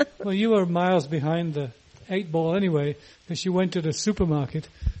recipe. Well, you were miles behind the 8-ball anyway, because she went to the supermarket.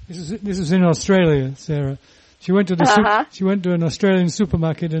 This is in Australia, Sarah. She went to she went to an Australian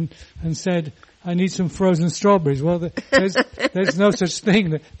supermarket and said, "I need some frozen strawberries." Well, there's no such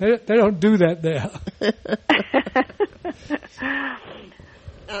thing. They don't do that there.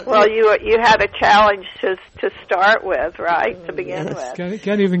 Well, you had a challenge to start with, right? To begin with.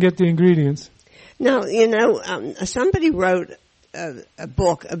 Can't even get the ingredients. No, somebody wrote a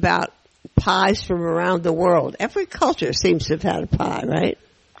book about pies from around the world. Every culture seems to have had a pie, right?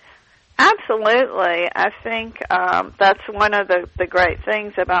 Absolutely. I think that's one of the great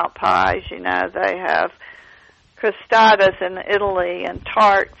things about pies. They have crostadas in Italy and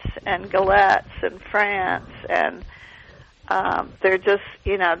tarts and galettes in France, and they're just,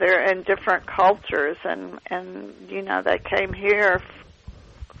 they're in different cultures, and they came here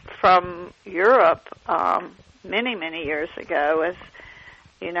from Europe many, many years ago as,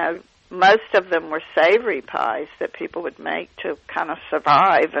 most of them were savory pies that people would make to kind of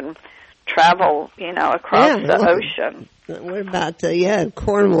survive and travel, across the ocean. What about,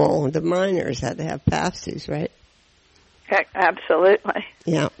 Cornwall, the miners had to have pasties, right? Absolutely.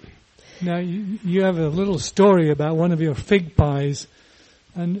 Yeah. Now, you have a little story about one of your fig pies,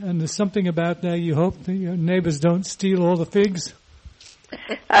 and there's something about now you hope that your neighbors don't steal all the figs?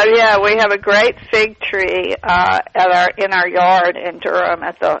 Oh yeah, we have a great fig tree in our yard in Durham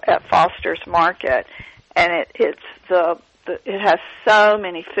at Foster's Market, and it has so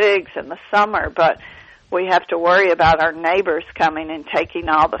many figs in the summer, but we have to worry about our neighbors coming and taking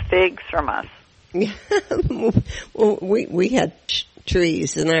all the figs from us. Well, we had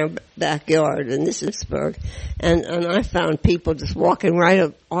trees in our backyard in Pittsburgh, and I found people just walking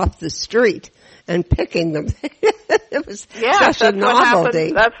right off the street and picking them. It was such a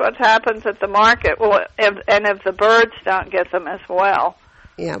novelty. That's what happens at the market. Well, if the birds don't get them as well.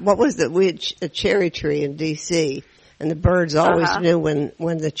 Yeah, what was it? We had a cherry tree in D.C., and the birds always knew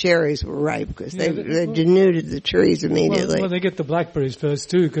when the cherries were ripe because they denuded the trees immediately. Well, they get the blackberries first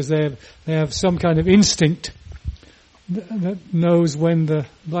too because they have some kind of instinct that knows when the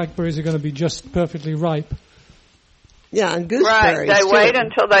blackberries are going to be just perfectly ripe. Yeah, and gooseberries. Right, they wait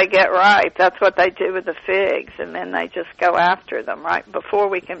until they get ripe. That's what they do with the figs, and then they just go after them right before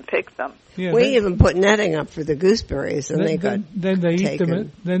we can pick them. Yeah, we even put netting up for the gooseberries, and then they taken. eat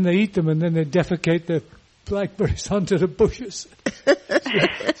them. Then they eat them, and then they defecate the blackberries onto the bushes.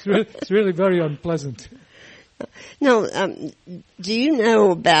 It's really very unpleasant. No, do you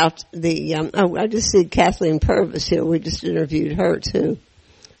know about the? I just see Kathleen Purvis here. We just interviewed her too,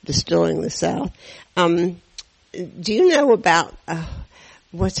 Distilling the South. Do you know about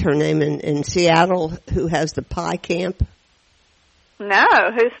what's her name in Seattle who has the pie camp? No,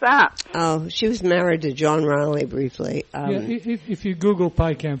 who's that? Oh, she was married to John Riley briefly. If you Google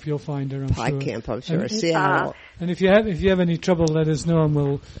pie camp, you'll find her. Pie camp, I'm sure. Seattle. And if you have any trouble, let us know, and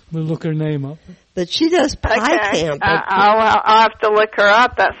we'll look her name up. But she does pie camp. I'll have to look her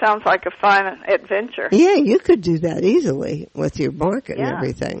up. That sounds like a fun adventure. Yeah, you could do that easily with your market and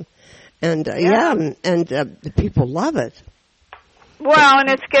everything. And the people love it. Well, and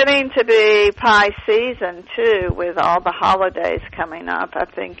it's getting to be pie season too, with all the holidays coming up. I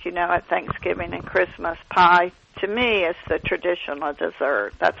think at Thanksgiving and Christmas, pie to me is the traditional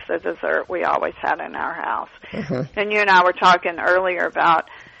dessert. That's the dessert we always had in our house. And you and I were talking earlier about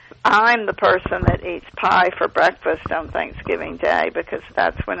I'm the person that eats pie for breakfast on Thanksgiving Day because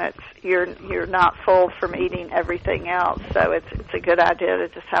that's when you're not full from eating everything else. So it's a good idea to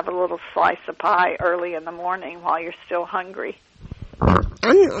just have a little slice of pie early in the morning while you're still hungry.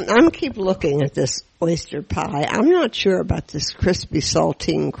 I'm keep looking at this oyster pie. I'm not sure about this crispy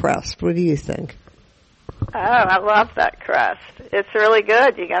saltine crust. What do you think? Oh, I love that crust. It's really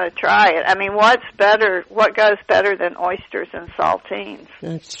good. You got to try it. I mean, what goes better than oysters and saltines?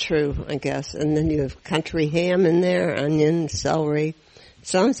 That's true, I guess. And then you have country ham in there, onion, celery.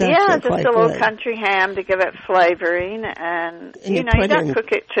 Sounds actually just quite a little good. Country ham to give it flavoring, and you don't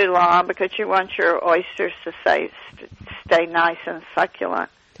cook it too long because you want your oysters to stay nice and succulent.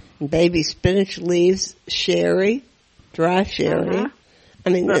 Baby spinach leaves, sherry, dry sherry. Mm-hmm. I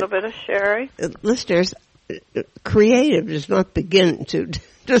mean, a little bit of sherry. Listeners, creative does not begin to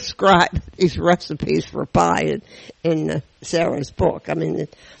describe these recipes for pie in Sarah's book. I mean,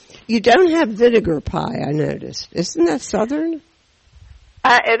 you don't have vinegar pie, I noticed. Isn't that Southern?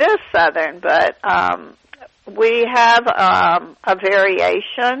 It is Southern, but we have a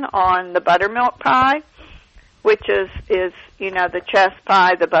variation on the buttermilk pie, which is the chess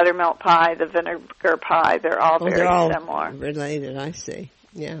pie, the buttermilk pie, the vinegar pie. They're all very similar. Related, I see.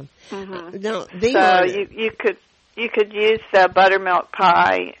 Yeah. Mm-hmm. Now, you could use the buttermilk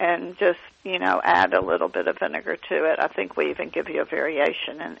pie and just add a little bit of vinegar to it. I think we even give you a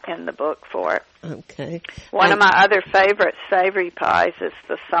variation in the book for it. Okay. One of my other favorite savory pies is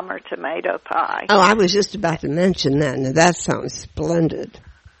the summer tomato pie. Oh, I was just about to mention that. Now, that sounds splendid.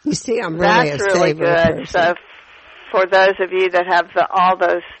 You see, I'm really That's really good. Person. So for those of you that have all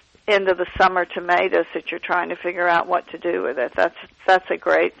those end of the summer tomatoes that you're trying to figure out what to do with it, that's a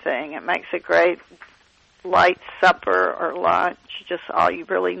great thing. It makes a great light supper or lunch. Just all you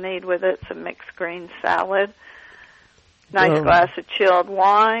really need with it is a mixed green salad, nice glass of chilled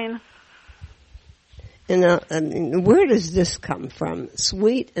wine. And where does this come from?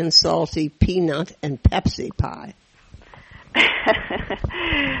 Sweet and salty peanut and Pepsi pie.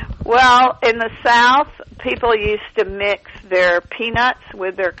 Well, in the South, people used to mix their peanuts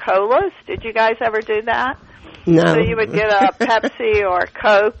with their colas. Did you guys ever do that? No. So you would get a Pepsi or a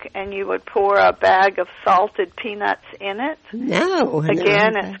Coke, and you would pour a bag of salted peanuts in it. No.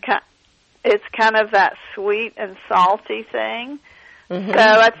 Again, it's kind of that sweet and salty thing. Mm-hmm. So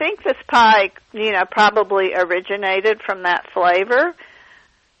I think this pie, probably originated from that flavor.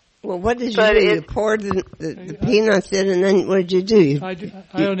 Well, what did you do? You poured the peanuts in, and then what did you do? I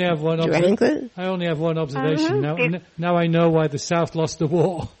only have one. Drank it? I only have one observation. Mm-hmm. Now I know why the South lost the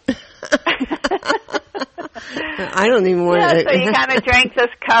war. I don't even want to. So you kind of drink this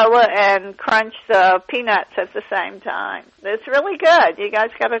cola and crunch the peanuts at the same time. It's really good. You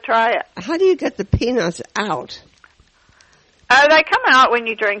guys got to try it. How do you get the peanuts out? They come out when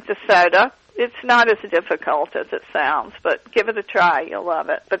you drink the soda. It's not as difficult as it sounds, but give it a try. You'll love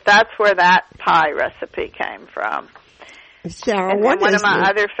it. But that's where that pie recipe came from. Sarah, and one of my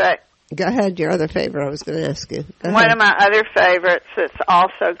other Go ahead, your other favorite I was going to ask you. One of my other favorites that's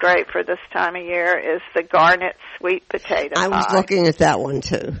also great for this time of year is the garnet sweet potato pie. I was looking at that one,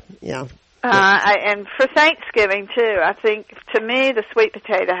 too. Yeah. And for Thanksgiving, too, I think, to me, the sweet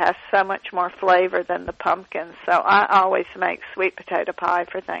potato has so much more flavor than the pumpkin. So I always make sweet potato pie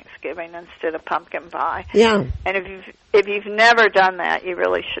for Thanksgiving instead of pumpkin pie. Yeah. And if you've never done that, you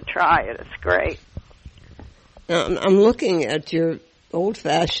really should try it. It's great. Now, I'm looking at your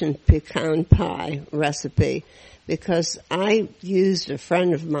old-fashioned pecan pie recipe because I used a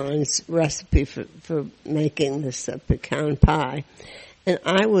friend of mine's recipe for making this pecan pie, and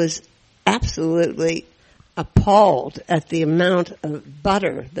I was absolutely appalled at the amount of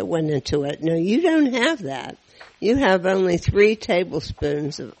butter that went into it. Now, you don't have that. You have only 3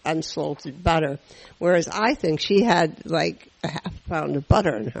 tablespoons of unsalted butter, whereas I think she had like a half pound of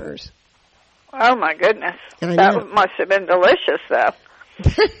butter in hers. Oh, my goodness. That must have been delicious, though.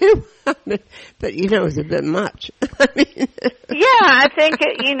 But, it's a bit much. I mean, yeah, I think,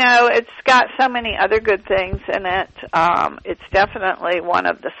 it's got so many other good things in it. It's definitely one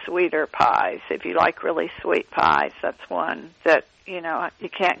of the sweeter pies. If you like really sweet pies, that's one that, you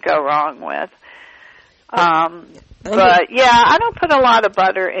can't go wrong with. But yeah, I don't put a lot of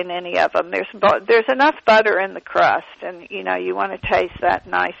butter in any of them. There's enough butter in the crust, and you want to taste that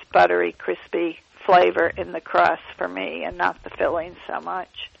nice buttery, crispy flavor in the crust for me, and not the filling so much.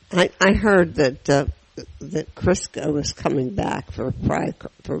 I heard that Crisco is coming back for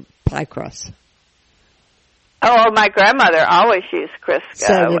pie crust. Oh, my grandmother always used Crisco.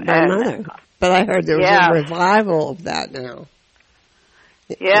 So did my mother. But I heard there was a revival of that now.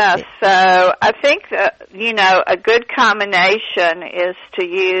 Yeah, so I think that, a good combination is to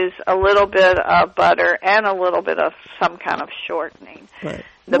use a little bit of butter and a little bit of some kind of shortening. Right.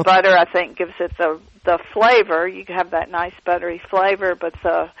 The butter, I think, gives it the flavor. You have that nice buttery flavor, but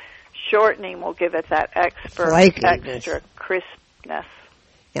the shortening will give it that extra crispness.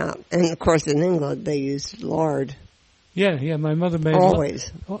 Yeah, and of course in England they use lard. Yeah, my mother made...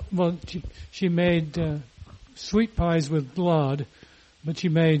 Always. Well, she made sweet pies with lard, but she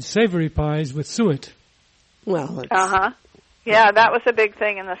made savory pies with suet. Well, yeah, that was a big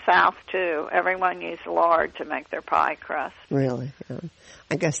thing in the South, too. Everyone used lard to make their pie crust. Really? Yeah.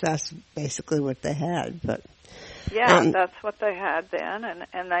 I guess that's basically what they had, but... Yeah, that's what they had then, and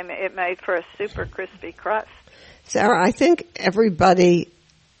it made for a super crispy crust. Sarah, I think everybody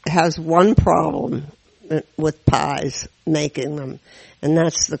has one problem with pies, making them, and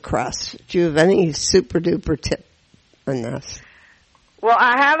that's the crust. Do you have any super-duper tip on this? Well,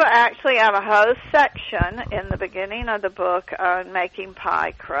 I actually have a whole section in the beginning of the book on making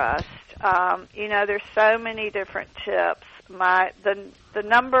pie crust. There's so many different tips. The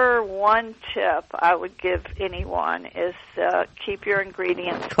number one tip I would give anyone is keep your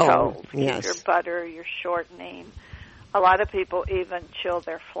ingredients cold. Yes. Keep your butter, your shortening. A lot of people even chill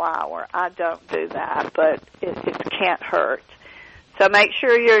their flour. I don't do that, but it can't hurt. So make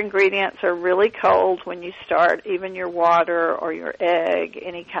sure your ingredients are really cold when you start, even your water or your egg,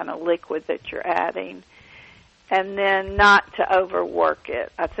 any kind of liquid that you're adding. And then not to overwork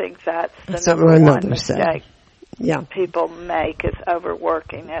it. I think that's the number one mistake people make is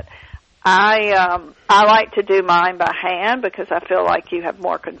overworking it. I like to do mine by hand because I feel like you have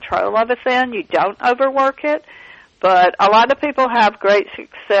more control of it then. You don't overwork it. But a lot of people have great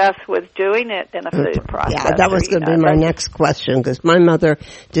success with doing it in a food processor. Yeah, that was going to be my next question because my mother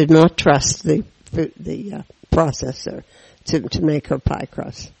did not trust the processor to make her pie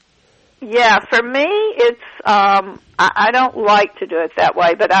crust. Yeah, for me, it's I don't like to do it that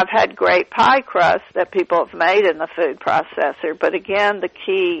way, but I've had great pie crust that people have made in the food processor. But again, the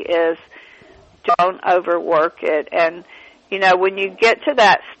key is don't overwork it. And when you get to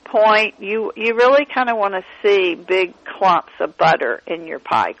that point, you really kind of want to see big clumps of butter in your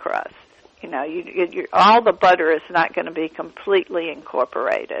pie crust. All the butter is not going to be completely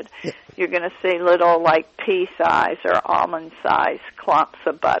incorporated. Yeah. You're going to see little like pea-size or almond-size clumps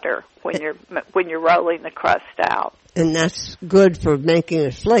of butter when you're rolling the crust out. And that's good for making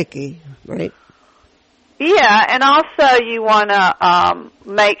it flaky, right? Yeah, and also you want to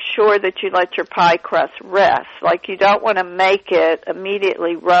make sure that you let your pie crust rest. Like you don't want to make it,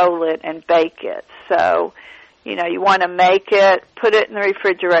 immediately roll it, and bake it. So, you want to make it, put it in the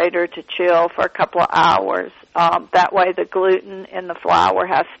refrigerator to chill for a couple of hours. That way the gluten in the flour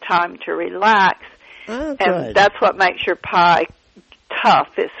has time to relax. Oh, good. And that's what makes your pie tough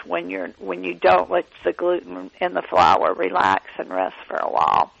is when you don't let the gluten in the flour relax and rest for a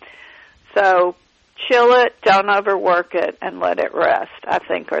while. So chill it, don't overwork it, and let it rest, I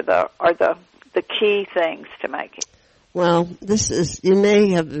think are the key things to make it. Well, you may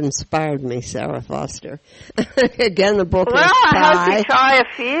have inspired me, Sarah Foster. Again, the book is pie. I hope you try a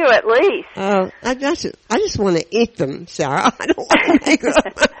few at least. I just want to eat them, Sarah. I don't want to make them.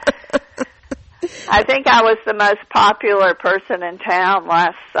 I think I was the most popular person in town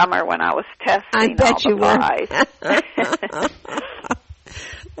last summer when I was testing all the pies.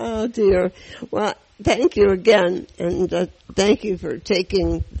 Oh, dear. Well, thank you again, and thank you for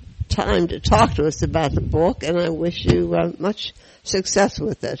taking time to talk to us about the book, and I wish you much success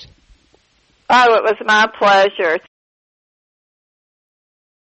with it. Oh, it was my pleasure.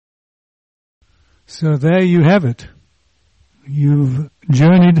 So there you have it. You've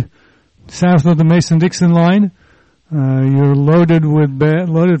journeyed south of the Mason-Dixon line. You're loaded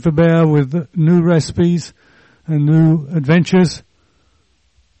for bear with new recipes and new adventures.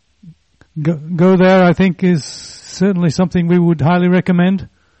 Go there, I think, is certainly something we would highly recommend.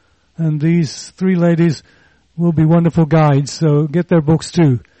 And these three ladies will be wonderful guides, so get their books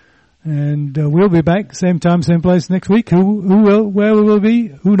too. And we'll be back, same time, same place next week. Where will we be?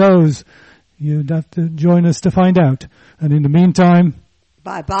 Who knows? You'd have to join us to find out. And in the meantime...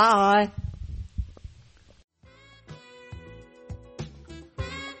 Bye-bye.